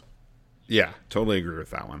watch list. Yeah, totally agree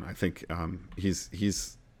with that one. I think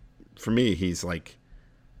he's for me, he's like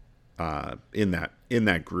in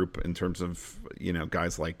that group in terms of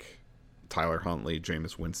guys like Tyler Huntley,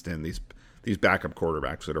 Jameis Winston, these backup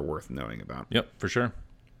quarterbacks that are worth knowing about. Yep, for sure.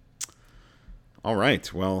 All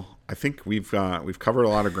right. Well, I think we've covered a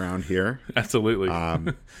lot of ground here. Absolutely.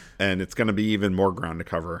 And it's going to be even more ground to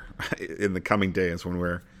cover in the coming days when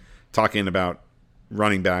we're talking about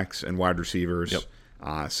running backs and wide receivers. Yep.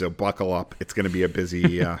 So buckle up. It's going to be a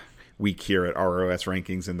busy week here at ROS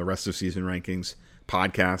Rankings and the Rest of Season Rankings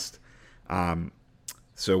podcast.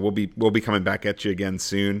 So we'll be coming back at you again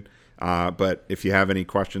soon. But if you have any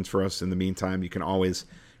questions for us in the meantime, you can always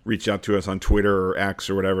reach out to us on Twitter or X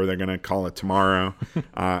or whatever they're going to call it tomorrow.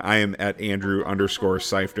 I am at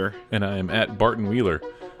Andrew_Seifter. And I am at Barton Wheeler.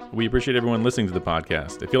 We appreciate everyone listening to the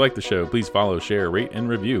podcast. If you like the show, please follow, share, rate, and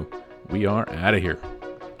review. We are out of here.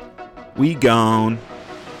 We gone.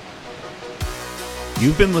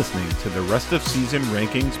 You've been listening to the Rest of Season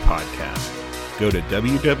Rankings podcast. Go to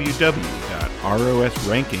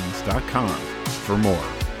www.rosrankings.com for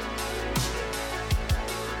more.